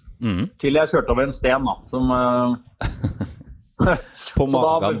 Til jeg kjørte over en sten da. Som, på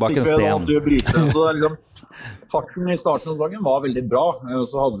magen bak en sten. Så liksom, farten i starten av dagen var veldig bra. Og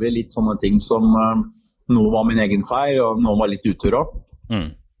så hadde vi litt sånne ting som noe var min egen feil, og noe var litt utur også.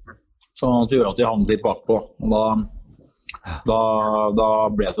 Sånn at det gjorde at vi havnet litt bakpå. Og da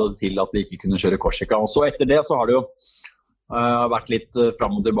ble det til at vi ikke kunne kjøre Korsika. Og så etter det så har det jo vært litt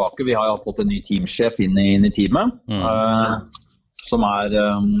frem og tilbake. Vi har fått en ny teamsjef inn i teamet, som er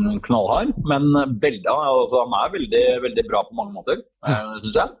knallhard. Men han er veldig, veldig bra på mange måter,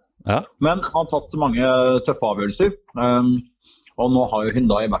 synes jeg. Ja. Men han har tatt mange tøffe avgjørelser. Og nå har jo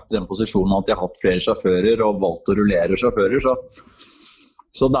Hyundai vært i den posisjonen at de har hatt flere sjåfører og valgt å rullere sjåfører,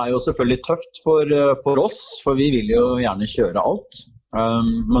 så det er jo selvfølgelig tøft for oss, for vi vil jo gjerne kjøre alt.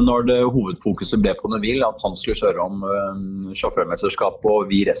 Men når hovedfokuset ble på Neville, at han skulle kjøre om sjåførmesterskap,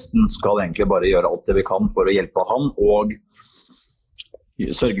 og vi resten skal egentlig bare gjøre alt det vi kan for å hjelpe han, og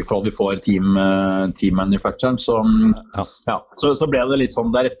sørge for at vi får team-manufacturen, så ble det litt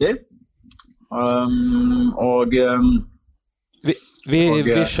sånn deretter. Vi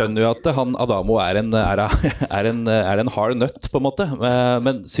skjønner jo at han Adamo er en hard nøtt på en måte,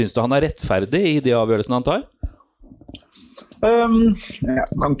 men synes du han er rettferdig i de avgjørelsene han tar? Jeg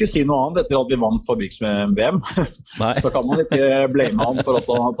kan ikke si noe annet etter at vi vant fabrikks-VM. Så kan man ikke blame han for at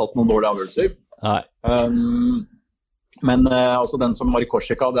han har tatt noen dårlige avgjørelser. Men altså den som var i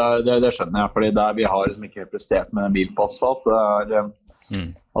Korsika, det skjønner jeg, fordi der vi har liksom ikke prestert med en bil på asfalt.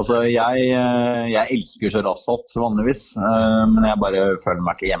 Altså jeg elsker å kjøre asfalt vanligvis, men jeg bare føler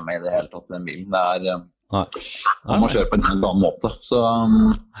meg ikke hjemme i det hele tatt i den bilen. Man må kjøre på en helt annen måte, så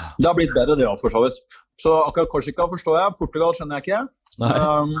det har blitt bedre det for så vidt. Så akkurat Korsika forstår jeg, Portugal skjønner jeg ikke.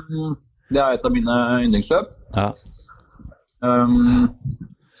 Det et av mine yndlingsløp. Ja.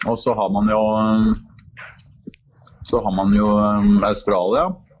 Og så har man jo Australia.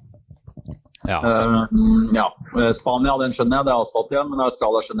 Ja. Spania, den skjønner jeg, det asfalt igjen, men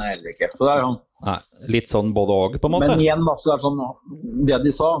Australia skjønner jeg heller ikke. Så det sånn. Nei, litt sånn både og på en måte. Men igjen da, så det sånn, det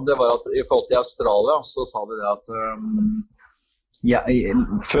de sa, det var at i forhold til Australia, så sa de det at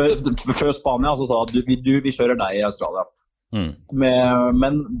før Spania så sa de at vi kjører deg i Australia.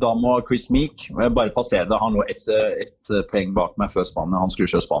 Men da må Chris Meek bare passere det. Han lå et poeng bak meg før Spania. Han skulle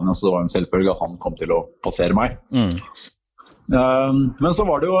kjøre Spania, så det var en selvfølge at han kom til å passere meg. Men så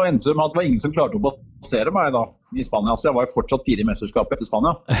var det jo endte med at det var ingen som klarte å passere meg da i Spania, så jeg var jo fortsatt 4 i mesterskapet etter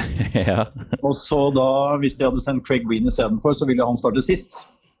Spania. Ja. Og så da, hvis de hadde sendt Craig Green i stedet for, så ville han starte sist.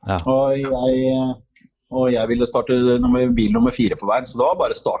 Ja. Og jeg ville starte bil nummer 4 på veien, så det var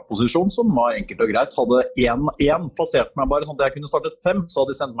bare startposisjon som var enkelt og greit. Hadde en passert meg bare, sånn at jeg kunne startet 5, så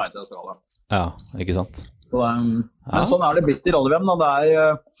hadde de sendt meg til Australia. Ja, ikke sant? Så, men sånn det blitt i rally-VM da, det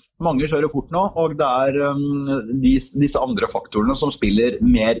mange kjører fort nå, og det disse andre faktorene som spiller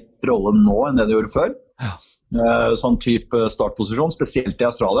mer rolle nå enn det de gjorde før. Ja. Sånn type startposisjon, spesielt i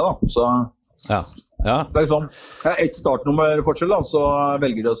Australia da. Så ja. Det liksom, et startnummer forskjell da, så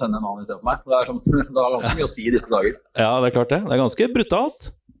velger de å sende en annen i stedet for meg. Det sånn, det har ganske mye å si i disse dager. Ja, det klart det. Det ganske brutalt.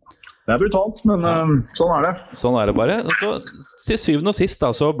 Det brutalt, men sånn det. Sånn det bare. Så, til syvende og sist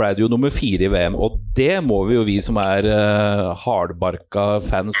da, så ble det jo nummer 4 i VM, og det må vi jo som hardbarka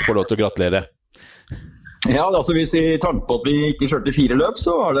fans få lov til å gratulere. Ja, altså hvis vi tanker på at vi ikke kjørte 4 løp,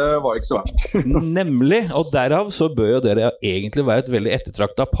 så var det ikke så verst. Nemlig, og derav så bør jo dere egentlig være et veldig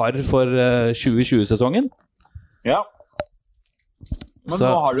ettertraktet par for 2020-sesongen. Ja. Men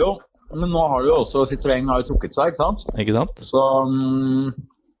nå har det jo også, Citroën har jo trukket seg, ikke sant? Ikke sant? Så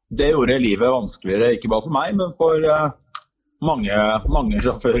det gjorde livet vanskeligere, ikke bare for meg, men for mange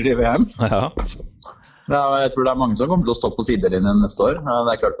sjåfører i VM. Ja. Jeg tror det mange som kommer til å stå på sidelinjen neste år.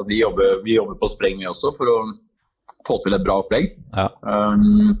 Det klart at vi jobber på spreng vi også, for å få til et bra opplegg. Ja.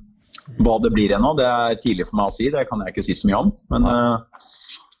 Hva det blir ennå, det tidlig for meg å si, det kan jeg ikke si så mye om.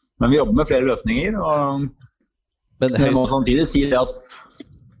 Men vi jobber med flere løsninger, og jeg må samtidig si det at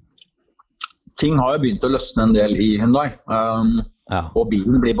ting har jo begynt å løsne en del i Hyundai. Ja. Og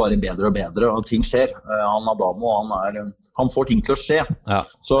bilen blir bare bedre og bedre, og ting skjer. Adamo, han får ting til å skje. Ja.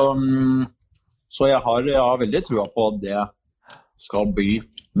 Så jeg har veldig trua på at det skal bli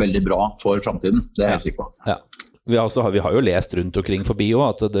veldig bra for fremtiden. Det jeg sikker på. Ja. Vi har jo lest rundt omkring forbi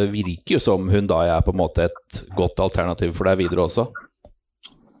også, at det virker jo som Hyundai på en måte et godt alternativ for deg videre også.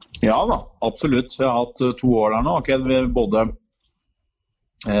 Ja da, absolutt. Jeg har hatt 2 år der nå.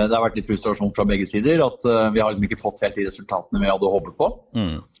 Det har vært litt frustrasjon fra begge sider, at vi har liksom ikke fått helt de resultatene vi hadde håpet på.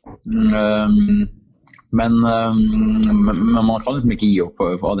 Men man kan liksom ikke gi opp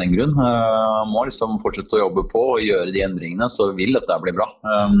av den grunn. Man må liksom fortsette å jobbe på og gjøre de endringene, så vil dette bli bra.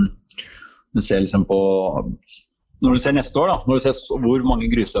 Du ser liksom på, når du ser neste år da, når du ser hvor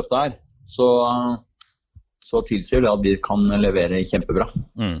mange grusløp det så tilsier det at vi kan levere kjempebra.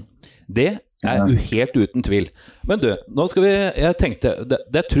 Det jo helt uten tvil. Men du, nå skal jeg tenkte,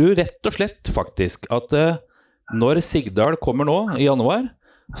 jeg tror rett og slett faktisk at når Sigdal kommer nå i januar,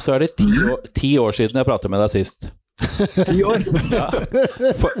 så det 10 år siden jeg pratet med deg sist. 10 år? Ja.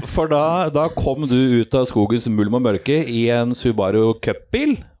 For da kom du ut av skogens mulm og mørke i en Subaru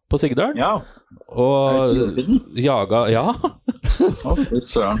Cup-bil på Sigdal. Ja. Og jaga, ja.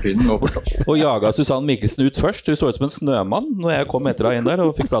 Og jaga Susanne Mikkelsen ut først. Du så ut som en snømann når jeg kom etter deg inn der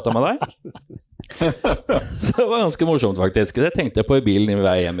og fikk prate med deg. Så det var ganske morsomt faktisk. Det tenkte jeg på i bilen i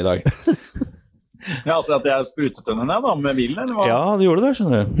vei hjem i dag. Ja, altså at jeg sprutet henne ned da, med bilen, eller hva? Ja, du gjorde det,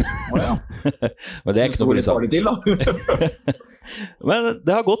 skjønner du. Ja. Men det ikke noe bli sant. Men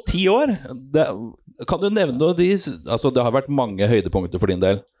det har gått 10 år. Kan du nevne noe altså det har vært mange høydepunkter for din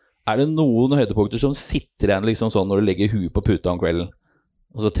del. Det noen høydepunkter som sitter igjen liksom sånn når du legger huet på puta om kvelden,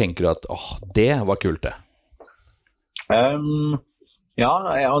 og så tenker du at, det var kult det? Ja,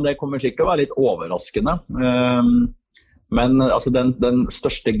 det kommer sikkert å være litt overraskende. Men altså, den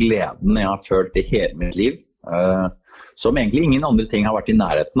største gleden jeg har følt i hele mitt liv, som egentlig ingen andre ting har vært i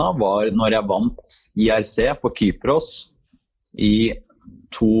nærheten av, var når jeg vant IRC på Kypros i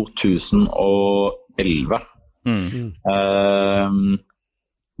 2011.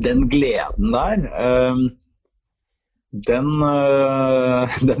 Den gleden der, den har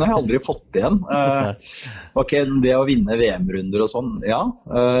jeg aldri fått igjen. Ok, det å vinne VM-runder og sånn, ja,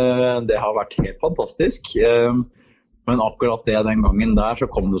 det har vært helt fantastisk. Men akkurat det den gangen der, så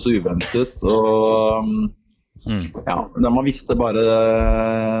kom det så uventet, og ja, man visste bare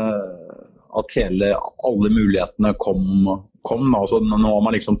at alle mulighetene kom kom nå, så nå har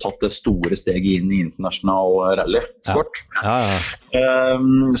man liksom tatt det store steget inn i internasjonal rally-sport.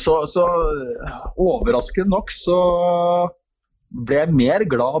 Så overraskende nok så ble jeg mer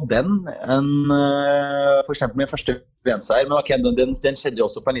glad av den enn for eksempel min første VM-seier, men okay, den skjedde jo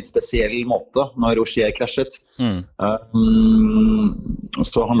også på en litt spesiell måte når Rochier krasjet.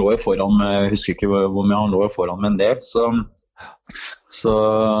 Så han lå jo foran, jeg husker ikke hvor mye han lå foran med en del,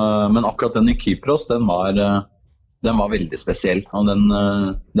 men akkurat den i Kypros, den var veldig spesiell, og den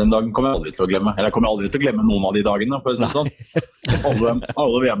dagen kommer jeg aldri til å glemme. Eller jeg kommer aldri til å glemme noen av de dagene, for å si det sånn.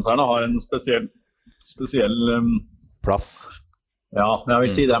 Alle VM-seierne har en spesiell plass. Ja, jeg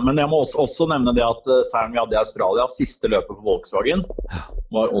vil si det, men jeg må også nevne det at seieren vi hadde i Australia, siste løpet på Volkswagen,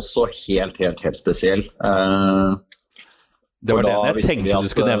 var også helt spesiell. Det var det jeg tenkte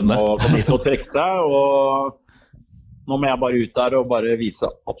du skulle nevne. Nå kom hit og trekke seg, og nå må jeg bare ut der og bare vise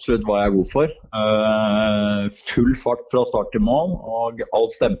absolutt hva jeg er god for. Full fart fra start til mål, og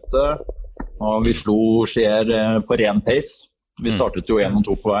alt stemte, og vi slo Skier på ren pace. Vi startet jo 1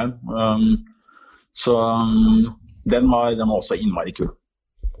 og 2 på veien, så den var også innmari kul.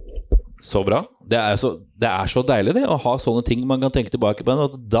 Så bra. Det er så deilig det, å ha sånne ting man kan tenke tilbake på,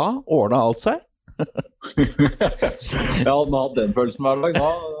 og da ordnet alt seg. Ja, han hadde den følelsen hver dag.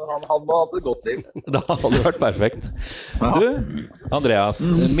 Han hadde hatt et godt liv. Da hadde det vært perfekt. Du, Andreas,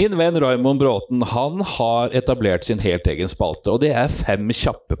 min venn Raymond Bråten, han har etablert sin helt egen spalte, og det er 5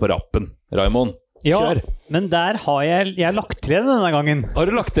 kjappe på rappen. Raymond, kjør! Ja, men der har jeg lagt til en denne gangen. Har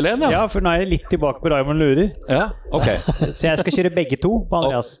du lagt til en, ja? Ja, for nå er jeg litt tilbake på Raymond lurer. Ja, ok. Så jeg skal kjøre begge to på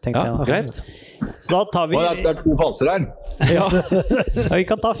Andreas, tenkte jeg. Greit. Så da tar vi... Det er 2 falser her. Ja, vi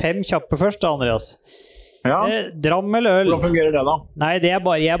kan ta 5 kjappe først da, Andreas. Ja. Dram eller øl? Hvordan fungerer det da? Nei, jeg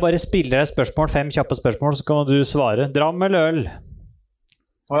bare spiller deg spørsmål, 5 kjappe spørsmål, så kan du svare. Dram eller øl?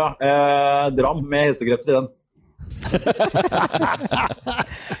 Dram med hestekrefter i den.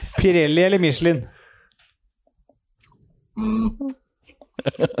 Pirelli eller Michelin?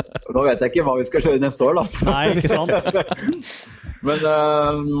 Nå vet jeg ikke hva vi skal kjøre neste år da. Nei, ikke sant? Men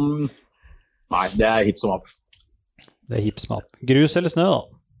nei, det er hipp som happ. Det er hipp som happ. Grus eller snø da?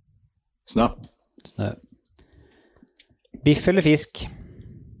 Snø. Biff eller fisk?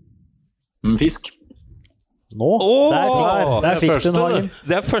 Fisk. Nå? Der fikk du den, Hagen.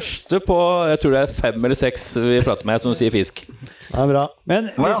 Det er første på, jeg tror det er 5 eller 6 vi prater med som sier fisk. Det er bra. Men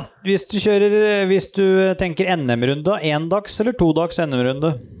hvis du tenker NM-runde, 1 dags eller 2 dags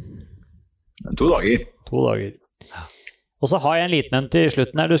NM-runde? 2 dager. 2 dager. Og så har jeg en liten en til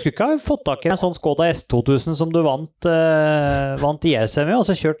slutten her. Du skulle ikke ha fått tak i en sånn Skoda S2000 som du vant i ESM med, og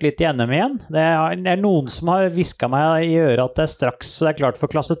så kjørt litt i NM igjen. Det er noen som har visket meg i øret at det er straks det er klart for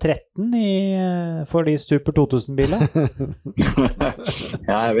klasse 13 for de Super 2000-bilene.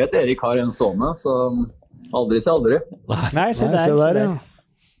 Ja, jeg vet Erik har en stående, så aldri se aldri. Nei, se der, ja.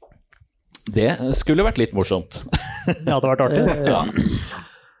 Det skulle vært litt morsomt. Ja, det hadde vært artig. Ja.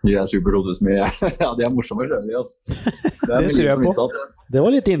 De er Super 2000 mye. Ja, de er morsomme selv, altså. Det tror jeg på. Det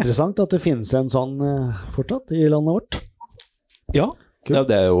var litt interessant at det finnes en sånn fortsatt i landet vårt. Ja,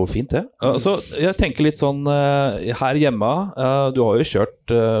 det er jo fint det. Altså, jeg tenker litt sånn her hjemme, du har jo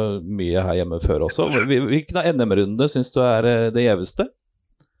kjørt mye her hjemme før også. Hvilken NM-runde synes du er det gjeveste?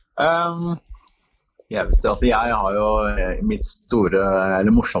 Altså jeg har jo mitt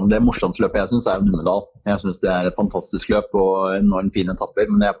det morsomste løpet jeg synes er Numedal. Jeg synes det er et fantastisk løp og enormt fine etapper,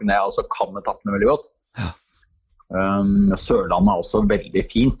 men jeg også kan etappene veldig godt. Sørlandet er også veldig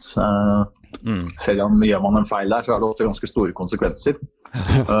fint. Selv om gjør man en feil der, så er det ofte ganske store konsekvenser.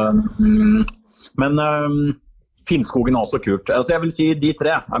 Men Finnskogen er også kult. Altså jeg vil si de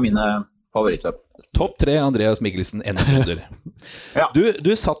 3 er mine favorittløp. Topp 3 Andreas Mikkelsen NM-runder. Ja.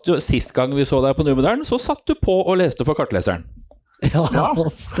 Du satt jo, sist gang vi så deg på Numedalen, så satt du på og leste for kartleseren. Ja,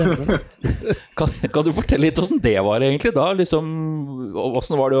 stemmer. Kan du fortelle litt hvordan det var egentlig da? Liksom,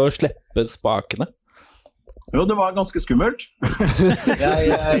 hvordan var det å slippe spakene? Jo, det var ganske skummelt.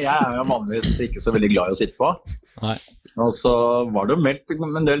 Jeg er jo vanligvis ikke så veldig glad i å sitte på. Nei. Og så var det jo meldt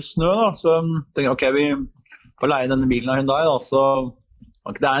en del snø da, så tenkte jeg, ok, vi får leie denne bilen av Hyundai da, så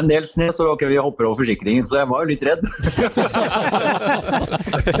det er en del snø, så ok, vi hopper over forsikringen, så jeg var jo litt redd.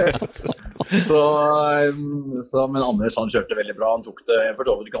 Men Anders han kjørte veldig bra, han tok det for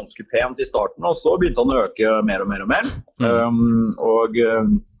så vidt ganske pent i starten, og så begynte han å øke mer og mer og mer.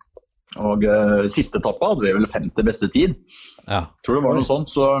 Og siste etappe hadde vi vel 5. beste tid. Ja. Tror det var noe sånt,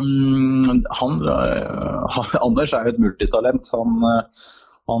 så Anders er jo et multitalent,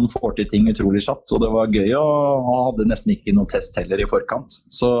 han får til ting utrolig kjapt, og det var gøy, og han hadde nesten ikke noen test heller i forkant.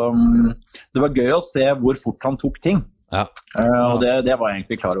 Så det var gøy å se hvor fort han tok ting. Ja. Og det var jeg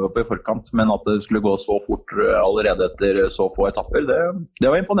egentlig klar over på i forkant, men at det skulle gå så fort allerede etter så få etapper, det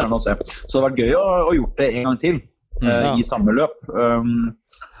var imponerende å se. Så det var gøy å gjort det en gang til i samme løp.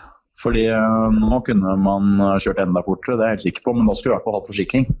 Fordi nå kunne man kjørt enda fortere, det er jeg helt sikker på, men da skulle jeg i hvert fall hatt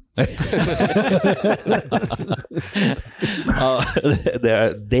forsikring.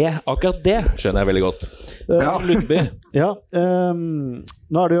 Akkurat det skjønner jeg veldig godt. Lundby. Ja,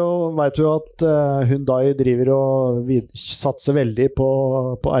 nå det jo, vet du at Hyundai driver og satser veldig på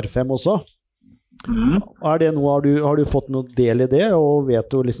R5 også. Det noe, har du fått noe del i det, og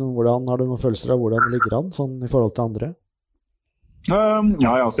vet du liksom har du noen følelser av hvordan det ligger an sånn i forhold til andre? Jeg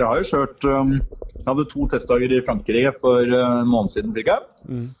har jo kjørt jeg hadde 2 testdager i Frankrike for en måned siden cirka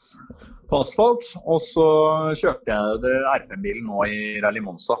på asfalt, og så kjørte jeg det R5-bilen nå i Rally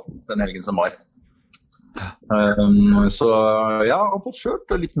Monza den helgen som var. Så jeg har fått kjørt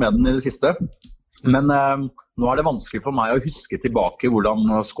litt med den i det siste, men nå det vanskelig for meg å huske tilbake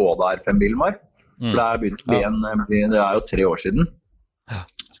hvordan Skoda R5-bilen var, for det jo 3 år siden.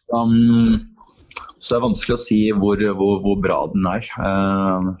 Så det vanskelig å si hvor bra den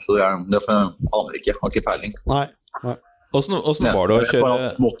så det aner ikke, har ikke peiling. Nei. Hvordan var det å kjøre?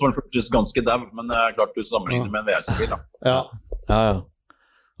 Motoren føltes ganske dau, men det klart du sammenligner med en VS-bil. Ja.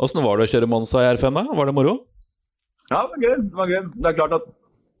 Hvordan var det å kjøre Monza i R5? Var det moro? Ja, det var gøy. Det klart at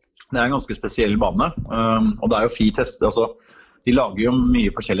det en ganske spesiell bane, og det jo fri test. Altså, de lager jo mye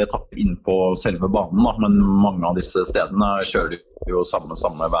forskjellige etapper inn på selve banen, men mange av disse stedene kjører jo samme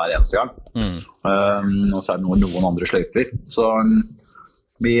hver eneste gang. Og så det noen andre sløyfer. Så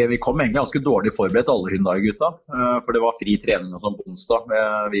vi kom egentlig ganske dårlig forberedt alle Hyundai-gutta, for det var fri trening og sånn på onsdag.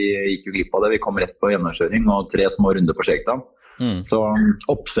 Vi gikk jo glipp av det, vi kom rett på gjennomkjøring og 3 små runder på shakedown. Så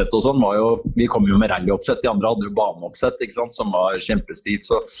oppsett og sånn var jo, vi kom jo med rallyoppsett, de andre hadde jo baneoppsett, ikke sant, som var kjempestivt.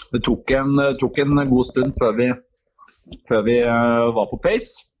 Så det tok en god stund før vi var på pace.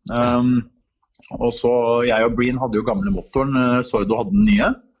 Og så jeg og Breen hadde jo gamle motoren, Sordo hadde den nye.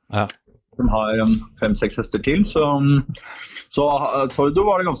 De har 5-6 hester til, så Sordo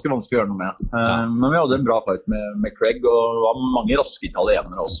var det ganske vanskelig å gjøre noe med. Men vi hadde en bra fight med Craig, og det var mange raske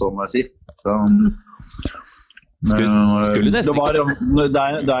italienere også, må jeg si. Skulle nesten ikke...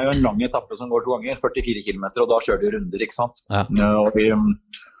 Det jo en lang etappe som går 2 ganger, 44 kilometer, og da kjører de runder, ikke sant? Og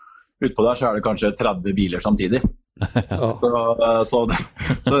utpå der så det kanskje 30 biler samtidig. Så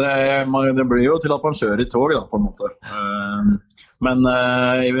det blir jo til at man kjører i tog da, på en måte. Men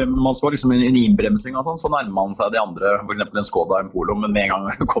man skal liksom en innbremsing og sånn, så nærmer man seg de andre, for eksempel en Skoda, en Polo, men med en gang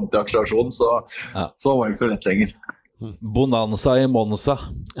det kom til akselerasjon, så var det ikke så lett lenger. Bonanza i Monza.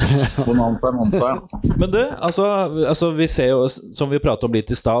 Bonanza i Monza, ja. Men du, altså vi ser jo, som vi pratet om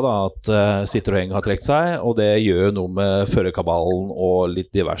litt i sted da, at Citroën har trekt seg, og det gjør noe med førerkabalen og litt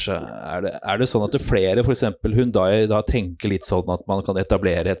diverse. Det sånn at flere, for eksempel Hyundai, da tenker litt sånn at man kan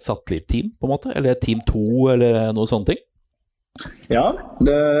etablere et satellitt-team, på en måte? Eller et team 2, eller noe sånne ting? Ja,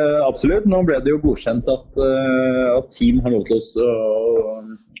 absolutt. Nå ble det jo godkjent at team har lov til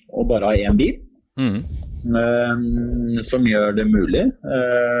å bare ha en bil. Som gjør det mulig.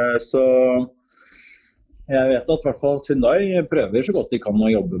 Så jeg vet at i hvert fall Hyundai prøver så godt de kan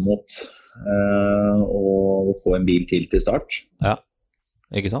å jobbe mot å få en bil til start. Ja,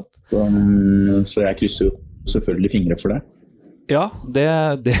 ikke sant? Så jeg krysser jo selvfølgelig fingre for det. Ja, det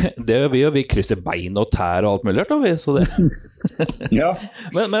gjør vi, og vi krysser bein og tær og alt mulig, da vi, så det. Ja.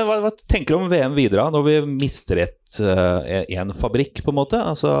 Men hva tenker du om VM videre, når vi mister en fabrikk, på en måte?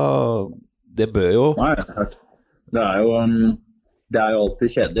 Altså, det bør jo... Nei, det jo alltid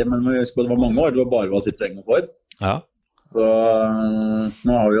kjedelig, men det var mange år, det var bare Citroën og Ford. Ja. Så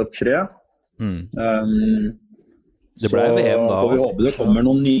nå har vi jo 3. Det ble VM da. Så får vi håpe det kommer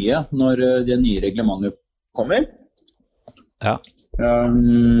noen nye når det nye reglementet kommer. Ja.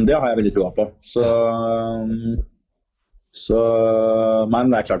 Det har jeg veldig troa på. Men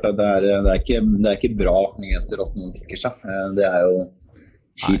det klart at det ikke bra nyheter at noen klikker seg. Det jo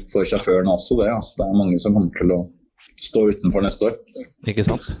kjipt for sjåførene også, det. Det mange som kommer til å stå utenfor neste år. Ikke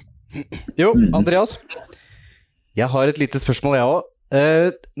sant? Jo, Andreas. Jeg har et lite spørsmål, jeg også.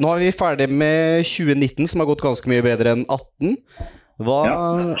 Nå vi ferdig med 2019, som har gått ganske mye bedre enn 18.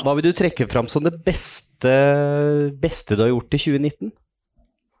 Hva vil du trekke fram som det beste du har gjort i 2019?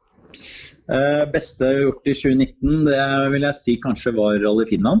 Beste jeg har gjort i 2019, det vil jeg si kanskje var Rally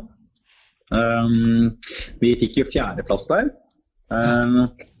Finland. Vi fikk jo 4. plass der.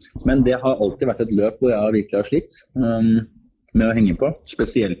 Men det har alltid vært et løp hvor jeg virkelig har slitt med å henge på.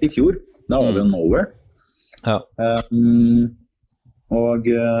 Spesielt i fjor, da var vi jo nowhere. Ja. Og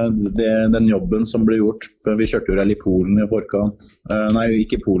den jobben som ble gjort, vi kjørte jo Rally Polen i forkant. Nei,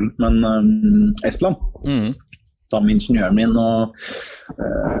 ikke Polen, men Estland. ingeniøren min og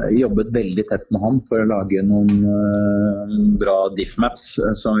jobbet veldig tett med han for å lage noen bra diff-maps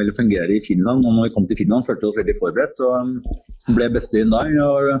som ville fungere i Finland. Og når vi kom til Finland, følte vi oss veldig forberedt og ble beste Hyundai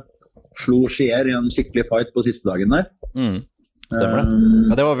og slo Skier i en skikkelig fight på siste dagen der. Stemmer det.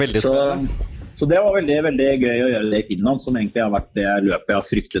 Ja, det var veldig spennende. Så det var veldig, veldig gøy å gjøre det i Finland, som egentlig har vært det løpet jeg har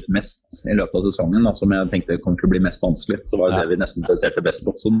fryktet mest i løpet av sesongen, da, som jeg tenkte kom til å bli mest vanskelig. Så var det vi nesten presterte best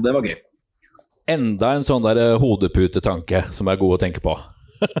på, så det var gøy. Enda en sånn der hodeputetanke som er god å tenke på.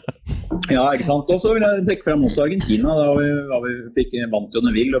 Ja, ikke sant. Og så vil jeg trekke frem også Argentina, da vi vant jo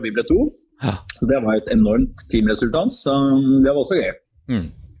Neville og vi ble 2. Så det var et enormt teamresultat, så det var også gøy.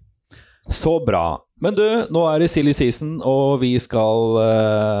 Så bra. Men du, nå er det silly season, og vi skal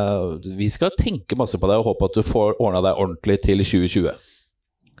tenke masse på deg og håpe at du får ordnet deg ordentlig til 2020.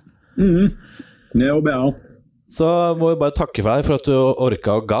 Det håper jeg også. Så må jeg bare takke for deg for at du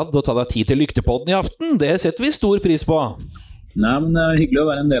orket og gadd å ta deg tid til Lyktepodden i aften. Det setter vi stor pris på. Nei, men det er hyggelig å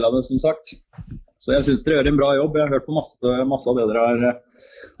være en del av det, som sagt. Så jeg synes dere gjør en bra jobb. Jeg har hørt på masse av det dere har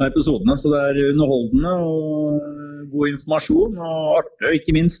episodene, så det er underholdende og god informasjon og artig,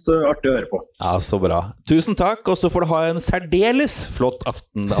 ikke minst artig å høre på. Ja, så bra. Tusen takk, og så får du ha en særdeles flott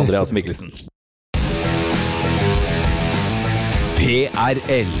aften, Andreas Mikkelsen.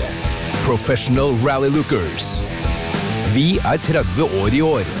 PRL, Professional Rally Lookers. Vi er 30 år i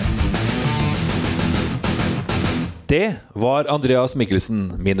år. Det var Andreas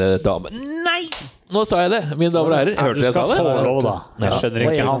Mikkelsen, mine damer. Nei! Nå sa jeg det, mine damer og herrer. Jeg hørte jeg sa det. Du skal få lov, da. Jeg skjønner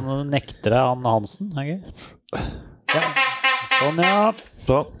ikke. Han nekter deg, han Hansen. Okay? Ja. Sånn, ja.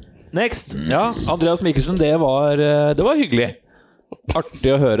 Så. Next. Ja, Andreas Mikkelsen, det var hyggelig.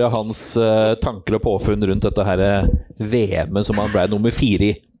 Artig å høre hans tanker og påfunn rundt dette her VM-et som han ble nummer 4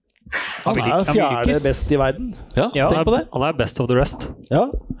 i. Han er fjerde best i verden. Ja, tenk på det. Han er best of the rest.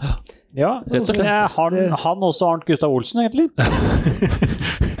 Ja, han også Arnt Gustav Olsen, egentlig.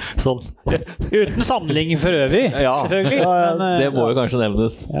 Sånn. Uten sammenligning for øvrig, selvfølgelig. Men, det må jo kanskje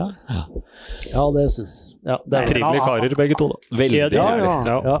nevnes. Ja, det synes jeg. Det er trivelige karer begge to, da. Veldig.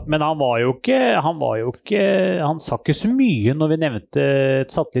 Ja. Men han var jo ikke han sa ikke så mye når vi nevnte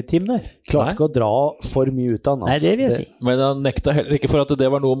et satellitteam der. Klarte ikke å dra for mye ut av han. Nei, det vil jeg si. Men han nekta heller ikke for at det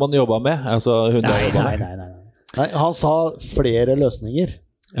var noe man jobbet med. Altså, Nei, han sa flere løsninger.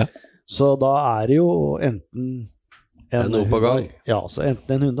 Ja. Så da er det jo enten en Hyundai. Ja, så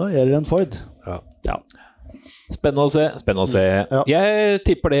enten en Hyundai eller en Ford. Ja. Spennende å se. Ja. Jeg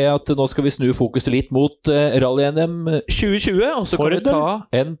tipper det at nå skal vi snu fokuset litt mot Rally-NM 2020, og så kan vi ta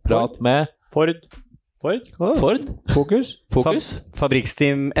en prat med Ford. Fokus.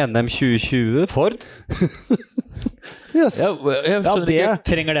 Fabrikksteam NM 2020 Ford. Yes. Jeg skjønner ikke.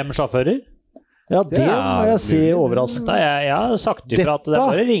 Trenger dem sjåfører? Ja, det må jeg si overraskende. Jeg har sagt ifra at det er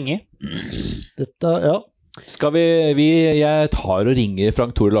bare å ringe. Skal jeg tar og ringer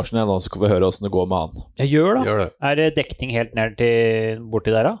Frank Tore Larsen igjen, så skal vi høre hvordan det går med han. Jeg gjør det. Er det dekning helt ned til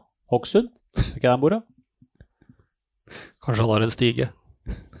borti der da? Hokksund? Er ikke der han bor da? Kanskje han har en stige.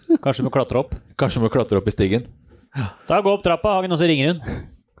 Kanskje vi må klatre opp? I stigen. Da gå opp trappa, Hagen, og så ringer hun.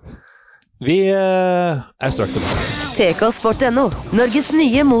 Vi er straks tilbake. TKsport.no, Norges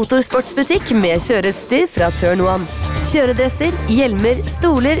nye motorsportsbutikk med kjøreutstyr fra Turn One. Kjøredresser, hjelmer,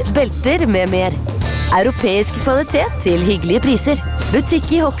 stoler, belter med mer. Europeisk kvalitet til hyggelige priser.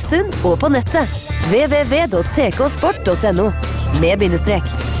 Butikk i Hokksund og på nettet. www.tksport.no med bindestrek.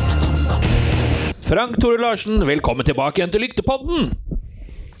 Frank Tore Larsen, velkommen tilbake igjen til Lyktepodden.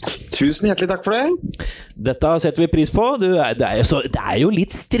 Tusen hjertelig takk for det. Dette setter vi pris på. Det er jo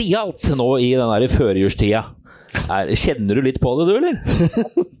litt strialt nå i den der førjulstida. Kjenner du litt på det, du, eller?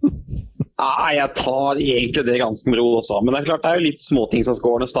 Nei, jeg tar egentlig det ganske med ro også. Men det er klart, det er jo litt småting som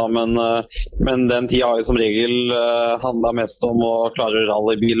skal ordnes da. Men den tida har jo som regel handlet mest om å klare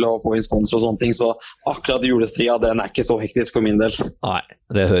rallybil og få inn sponsor og sånne ting. Så akkurat julestria, den er ikke så hektisk for min del. Nei,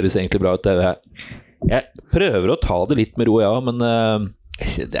 det høres egentlig bra ut. Jeg prøver å ta det litt med ro, ja, men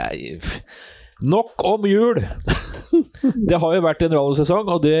det er nok om jul. Det har jo vært en rallysesong,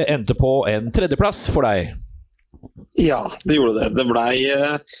 og det endte på en 3. plass for deg. Ja, det gjorde det. Det ble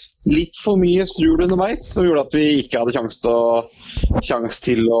litt for mye strul underveis, som gjorde at vi ikke hadde sjanse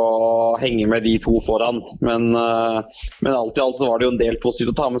til å henge med de 2 foran. Men alt i alt så var det jo en del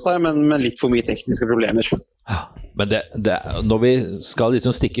positivt å ta med seg, men litt for mye tekniske problemer. Men når vi skal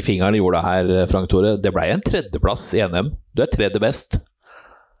liksom stikke fingeren i jorda her, Frank Tore, det ble en 3. plass i NM. Du er 3. best.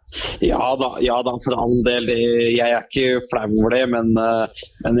 Ja da, for all del. Jeg er ikke flau over det, men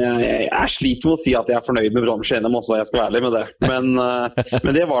jeg sliter med å si at jeg er fornøyd med Bromsjø-NM også, jeg skal være ærlig med det.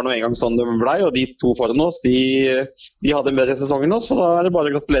 Men det var nå en gang sånn det ble, og de to foran oss, de hadde en bedre sesong enn oss, så da er det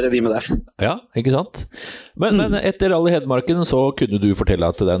bare å gratulere de med det. Ja, ikke sant? Men etter Rally Hedmarken så kunne du fortelle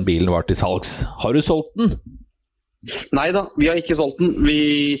at den bilen var til salgs. Har du solgt den? Neida, vi har ikke solgt den.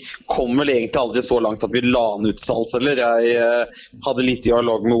 Vi kom vel egentlig aldri så langt at vi la den ut salgselger. Jeg hadde litt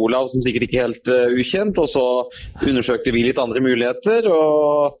dialog med Olav, som sikkert ikke helt ukjent, og så undersøkte vi litt andre muligheter,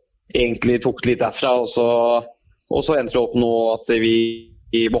 og egentlig tok litt derfra, og så endte det opp nå at vi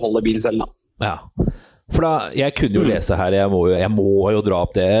beholder bilen selv da. Ja, for da, jeg kunne jo lese her, jeg må jo dra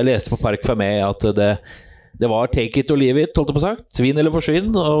opp det. Jeg leste på Park Fermé at det var take it or leave it, holdt jeg på sagt. Svin eller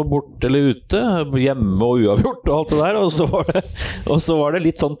forsvinn, og bort eller ute, hjemme og uavgjort og alt det der. Og så var det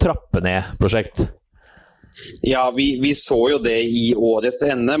litt sånn trappe ned-prosjekt. Ja, vi så jo det i årets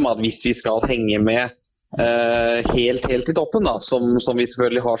NM, at hvis vi skal henge med helt i toppen da, som vi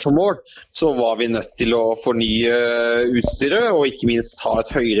selvfølgelig har som mål, så var vi nødt til å fornye utstyret, og ikke minst ha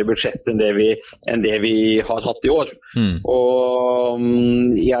et høyere budsjett enn det vi har hatt i år. Og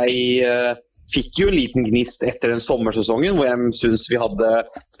jeg fikk jo en liten gnist etter den sommersesongen, hvor jeg synes vi hadde,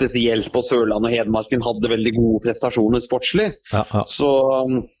 spesielt på Sørlandet og Hedmarken, hadde veldig gode prestasjoner sportslig. Ja. Så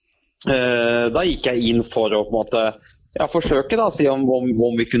da gikk jeg inn for å på en måte forsøke da, si om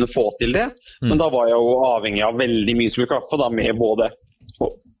vi kunne få til det. Men da var jeg jo avhengig av veldig mye som ville klaffe, da, med både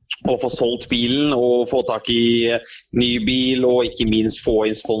å få solgt bilen og få tak i ny bil, og ikke minst få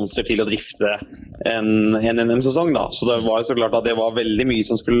inn sponsor til å drifte en NM-sesong da. Så det var jo så klart at det var veldig mye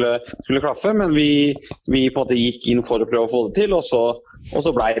som skulle klaffe, men vi på en måte gikk inn for å prøve å få det til, og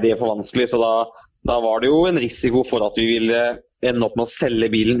så ble det for vanskelig. Så da var det jo en risiko for at vi ville ende opp med å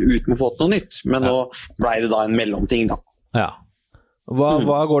selge bilen uten å få til noe nytt, men nå ble det da en mellomting da. Ja.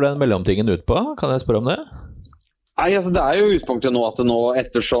 Hva går den mellomtingen ut på? Kan jeg spørre om det? Nei, altså det er jo utgangspunktet nå at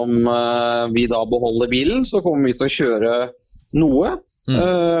ettersom vi da beholder bilen, så kommer vi til å kjøre noe.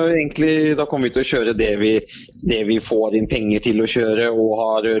 Egentlig da kommer vi til å kjøre det vi får inn penger til å kjøre og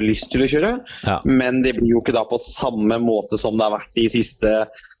har lyst til å kjøre. Ja. Men det blir jo ikke da på samme måte som det har vært de siste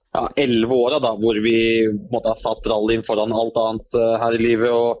 11 årene da, hvor vi måtte ha satt rallyen foran alt annet her i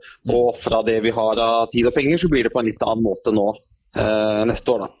livet og offret det vi har av tid og penger, så blir det på en litt annen måte nå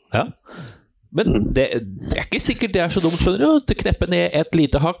neste år da. Ja. Men det er ikke sikkert det er så dumt, skjønner du, å kneppe ned et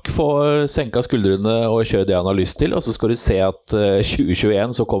lite hakk, få senket skuldrene og kjøre det han har lyst til, og så skal du se at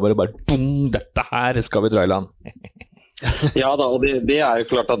 2021 så kommer det bare boom, dette her skal vi dra i land. Ja da, og det er jo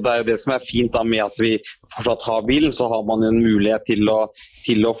klart at det er det som er fint da, med at vi fortsatt har bilen, så har man jo en mulighet til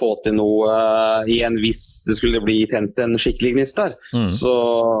å få til noe igjen hvis det skulle bli tent en skikkelig gnist der. Så,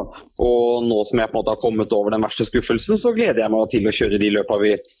 og nå som jeg på en måte har kommet over den verste skuffelsen, så gleder jeg meg til å kjøre de løpa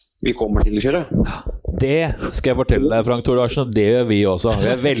vi kommer til å kjøre. Det skal jeg fortelle deg, Frank Thor Larsen, og det gjør vi også.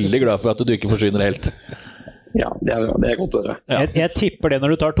 Vi er veldig glad for at du ikke forsvinner helt. Ja, det er godt å høre. Ja. Jeg tipper det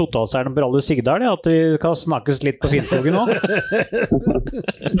når du tar totalseieren på Rally Sigdal, at vi kan snakkes litt på Finnskogen nå.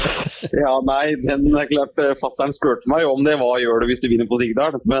 Ja, nei, den er klart, fatteren spurte meg om det, hva gjør du hvis du vinner på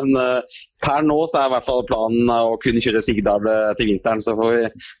Sigdal? Men per nå så er i hvert fall planen å kunne kjøre Sigdal til vinteren, så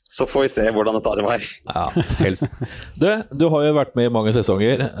får vi se hvordan det tar i vei. Ja, helst. Du har jo vært med i mange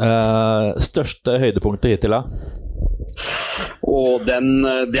sesonger. Største høydepunktet hittil da? Og det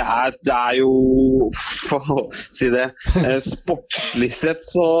er jo, for å si det, sportslig sett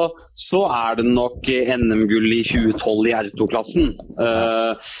så er det nok NM-gull i 2012 i R2-klassen.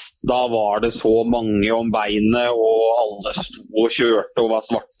 Da var det så mange om beinet, og alle sto og kjørte og var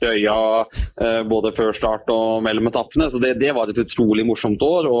svarte i øya både før start og mellom etappene. Så det var et utrolig morsomt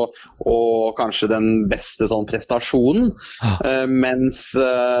år, og kanskje den beste sånn prestasjonen. Mens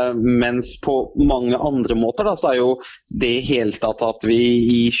på mange andre måter da, så er jo det helt at vi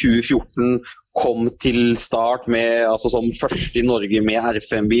i 2014 kom til start med, altså som første i Norge med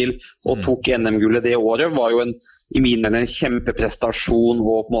R5-bil og tok NM-gullet det året, var jo i min mening en kjempeprestasjon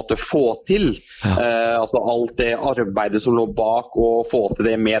å på en måte få til. Altså alt det arbeidet som lå bak å få til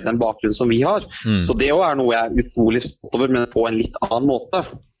det med den bakgrunnen som vi har. Så det er noe jeg er utrolig stolt over, men på en litt annen måte.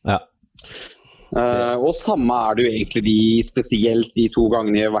 Ja. Og samme er det jo egentlig spesielt de 2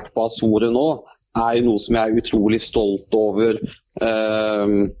 gangene jeg har vært på Azore nå, er jo noe som jeg er utrolig stolt over.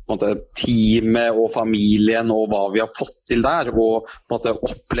 Teamet og familien og hva vi har fått til der, og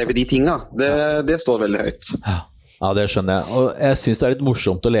oppleve de tingene, det står veldig høyt. Ja, det skjønner jeg. Og jeg synes det er litt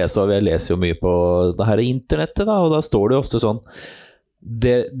morsomt å lese, og jeg leser jo mye på det her internettet da, og da står det jo ofte sånn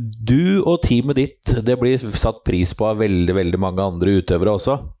du og teamet ditt, det blir satt pris på av veldig, veldig mange andre utøvere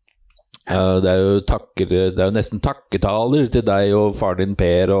også. Det er jo nesten takketaler til deg og far din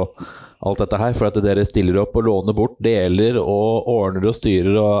Per og alt dette her, for at dere stiller opp og låner bort deler og ordner og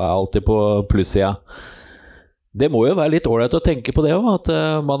styrer og er alltid på plussida. Det må jo være litt ålreit å tenke på det også, at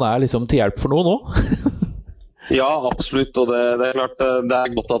man er liksom til hjelp for noen også. Ja, absolutt, og det er klart det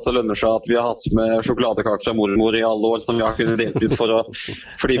er godt at det lønner seg at vi har hatt med sjokoladekake fra mormor i alle år som vi har kunnet delt ut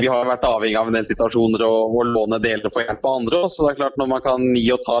fordi vi har vært avhengig av en del situasjoner og låne deler for hjelp av andre, så det er klart når man kan gi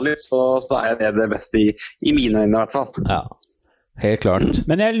og ta litt, så er det beste i mine øyne i hvert fall. Ja, helt klart.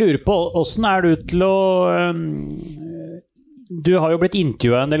 Men jeg lurer på, hvordan er du til å du har jo blitt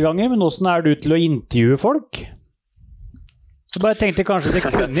intervjuet en del ganger, men hvordan er du til å intervjue folk? Så bare tenkte kanskje det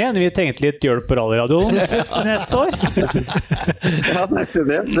kunne igjen. Vi tenkte litt hjelp på rallyradioen neste år. Ja, neste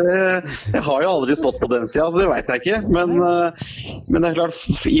det. Jeg har jo aldri stått på den siden, så det vet jeg ikke. Men det er klart,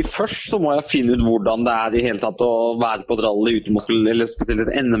 først så må jeg finne ut hvordan det er i hele tatt å være på et rally eller spesielt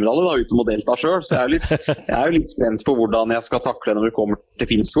et NM-rally da, uten å delta selv. Så jeg er jo litt spent på hvordan jeg skal takle når det kommer til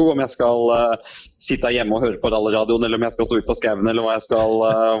Finnskog. Om jeg skal sitte hjemme og høre på rallyradioen, eller om jeg skal stå ut på skauen, eller hva jeg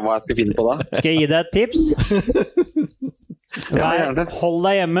skal finne på da. Skal jeg gi deg et tips? Nei, hold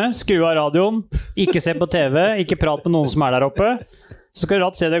deg hjemme, skru av radioen, ikke se på TV, ikke prat med noen som er der oppe, så skal du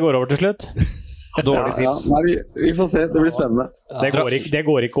rett se det går over til slutt. Dårlig tips. Ja, nei, vi får se, det blir spennende. Det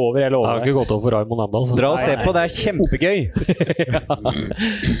går ikke over, jeg lover. Det har ikke gått over for Raimond enda. Dra og se på, det er kjempegøy. Ja.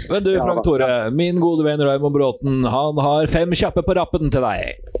 Men du, Frank Tore, min gode venn Raimond Bråten, han har 5 kjappe på rappen til deg.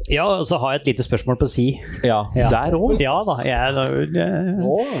 Ja, og så har jeg et lite spørsmål på si. Ja, der også? Ja da,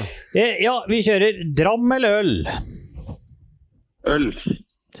 ja, vi kjører dram eller øl? Øl.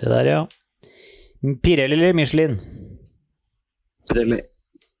 Se der, ja. Pirelli eller Michelin? Pirelli.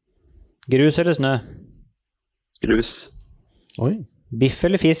 Grus eller snø? Grus. Oi. Biff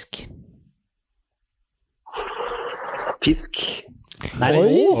eller fisk? Fisk. Nei,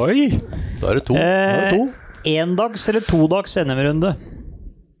 Oi. Da er det 2. Endags eller 2-dags NM-runde?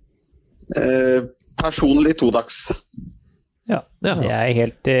 Personlig 2-dags. Ja, jeg er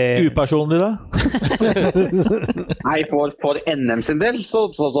helt upersonlig da? Nei, for NM sin del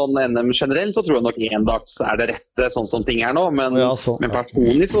sånn NM generelt så tror jeg nok 1-dags er det rette sånn som ting er nå, men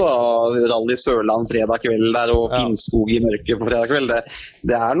personlig så Rally Sørland fredag kveld der og Finnskog i mørket på fredag kveld,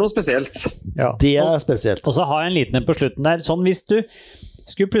 det er noe spesielt. Ja. Det er spesielt. Og så har jeg en liten på slutten der, sånn hvis du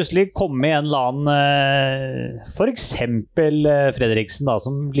skulle plutselig komme i en eller annen for eksempel Fredriksen da,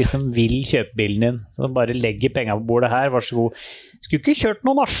 som liksom vil kjøpe bilen din, som bare legger penger på bordet her, vær så god. Skulle ikke kjørt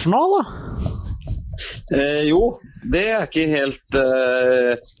noe nasjonal da? Jo, det er ikke helt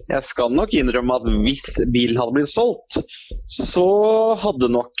jeg skal nok innrømme at hvis bilen hadde blitt solgt, så hadde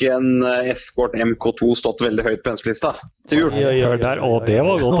nok en Escort MK2 stått veldig høyt på ønskelista til jul. Det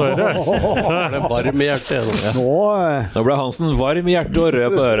var godt å høre. Det er varm i hjertet. Nå ble Hansen varm i hjertet og rød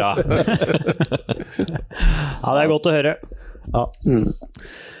på øra. Ja, det er godt å høre. Ja.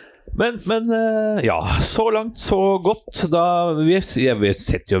 Men ja, så langt, så godt. Vi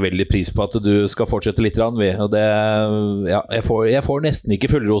setter jo veldig pris på at du skal fortsette litt, og det, ja, jeg får nesten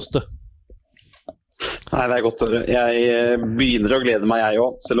ikke fullroste. Nei, det er godt å høre. Jeg begynner å glede meg, jeg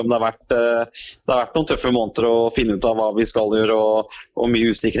også. Selv om det har vært noen tøffe måneder å finne ut av hva vi skal gjøre, og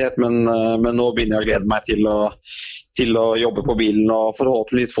mye usikkerhet. Men nå begynner jeg å glede meg til å jobbe på bilen, og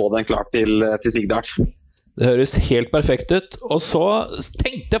forhåpentligvis få den klar til Sigdal. Det høres helt perfekt ut. Og så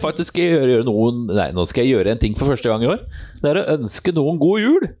tenkte jeg faktisk nå skal jeg gjøre en ting for første gang i år. Det er å ønske noen god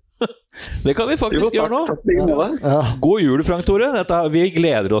jul. Det kan vi faktisk gjøre nå. God jul, Frank Tore. Vi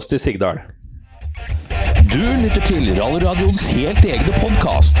gleder oss til Sigdal. Du lytter til Rallyradioens helt egne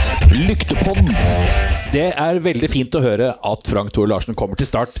podcast, Lyktepodden. Det er veldig fint å høre at Frank Tore Larsen kommer til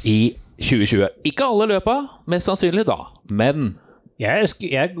start i 2020. Ikke alle løpa, mest sannsynlig da, men jeg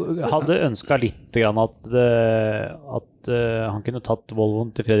hadde ønsket litt grann at han kunne tatt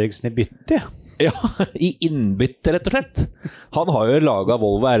Volvoen til Fredriksen i bytte. Ja, i innbytte rett og slett. Han har jo laget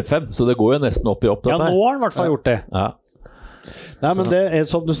Volvo R5, så det går jo nesten opp i opp. Ja, nå har han i hvert fall gjort det. Ja. Nei, men det er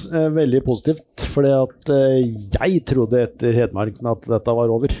som du er veldig positivt, fordi at jeg trodde etter Hedmarken at dette var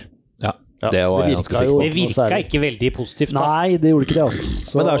over. Ja. Det var jeg ganske sikker på. Det virka ikke veldig positivt da. Nei, det gjorde ikke det altså.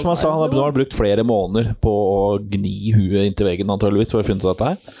 Men det er som han sa, han har brukt flere måneder på å gni huet inntil veggen antageligvis for å finne ut dette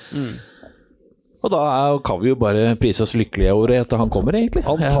her. Og da kan vi jo bare prise oss lykkelige over at han kommer egentlig.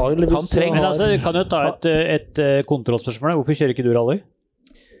 Han trengs. Men altså, du kan jo ta et kontrollspørsmål. Hvorfor kjører ikke du rally?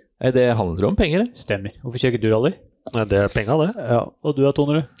 Det handler om penger. Stemmer. Hvorfor kjører ikke du rally? Nei, det er penger det. Ja. Og du da,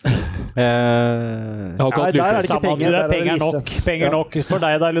 Tonerud? Nei, der er det ikke penger. Det er penger nok for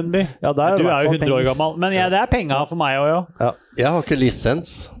deg da, Lundby. Ja, du er jo 100 år gammel. Men det er penger for meg også, ja. Jeg har ikke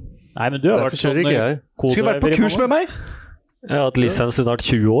lisens. Nei, men du har vært sånn... Skal du vært på kurs med meg? Jeg har hatt lisens i snart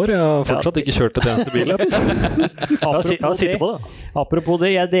 20 år. Jeg har fortsatt ikke kjørt et eneste bil. Jeg har sittet på det. Apropos det,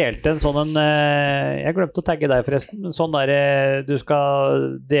 jeg delte en sånn jeg glemte å tagge deg forresten. Sånn der du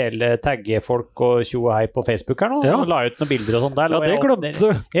skal tagge folk og tjo og hei på Facebook her nå. Og la ut noen bilder og sånn der. Ja, det glemte du.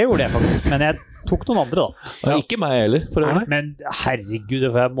 Jeg gjorde det faktisk, men jeg tok noen andre da. Ja. Ikke meg heller, for øvrig. Men herregud,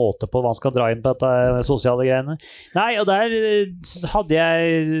 det får jeg måte på hva man skal dra inn på dette sosiale greiene. Nei, og der fant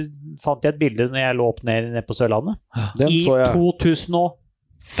jeg et bilde når jeg lå opp ned på Sørlandet. Den så jeg.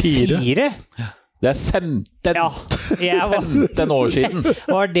 2004. Det 15 år siden.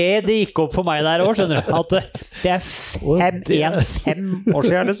 Var det gikk opp for meg der også, skjønner du? At det 5 år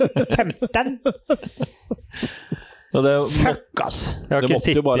siden, liksom. 15! Fuck, ass! Det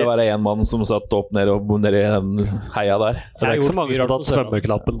måtte jo bare være en mann som satt opp nede i heia der. Det ikke så mange som har tatt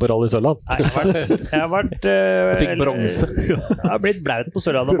svømmeknappen på Rally Sørland. Jeg fikk bronse. Jeg har blitt blaut på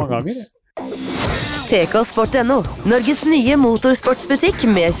Sørlandet mange ganger. TKsport.no, Norges nye motorsportsbutikk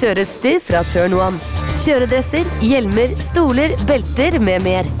med kjøreutstyr fra Turn One. Kjøredresser, hjelmer, stoler, belter med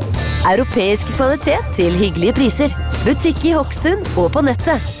mer. Europeisk kvalitet til hyggelige priser. Butikk i Hokksund og på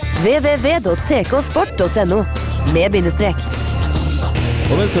nettet. www.tksport.no med bindestrek.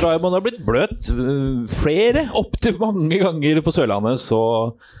 Og mens Raymond har blitt bløt flere, opp til mange ganger på Sørlandet,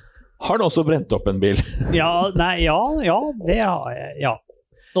 så har han også brent opp en bil. Ja, det har jeg, ja.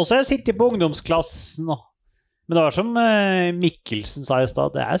 Også har jeg sittet på ungdomsklassen nå. Men det var som Mikkelsen sa i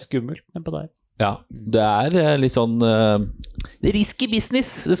sted, det skummelt med på der. Ja, det litt sånn risky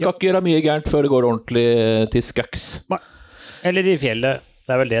business. Det skal ikke gjøre mye gærent før det går ordentlig til skøks. Eller i fjellet.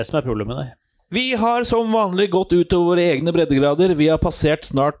 Det vel det som problemet der. Vi har som vanlig gått utover våre egne breddegrader. Vi har passert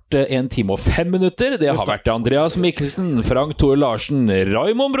snart 1 time og 5 minutter. Det har vært Andreas Mikkelsen, Frank Tore Larsen,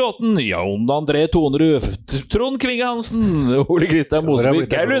 Raymond Bråten, Jon André Tonerud, Trond Kvinge Hansen, Ole Kristian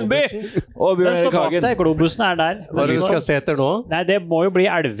Mosevik, Geir Lundby og Bjørn Erik Hagen. Globusen der. Hva du skal se etter nå? Nei, det må jo bli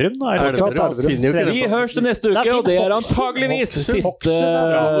Elverum nå. Vi høres til neste uke, og det antageligvis siste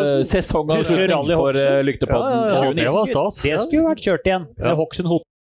sesongavslutning for Lyktepodden 2019. Det skulle jo vært kjørt igjen. Hokksund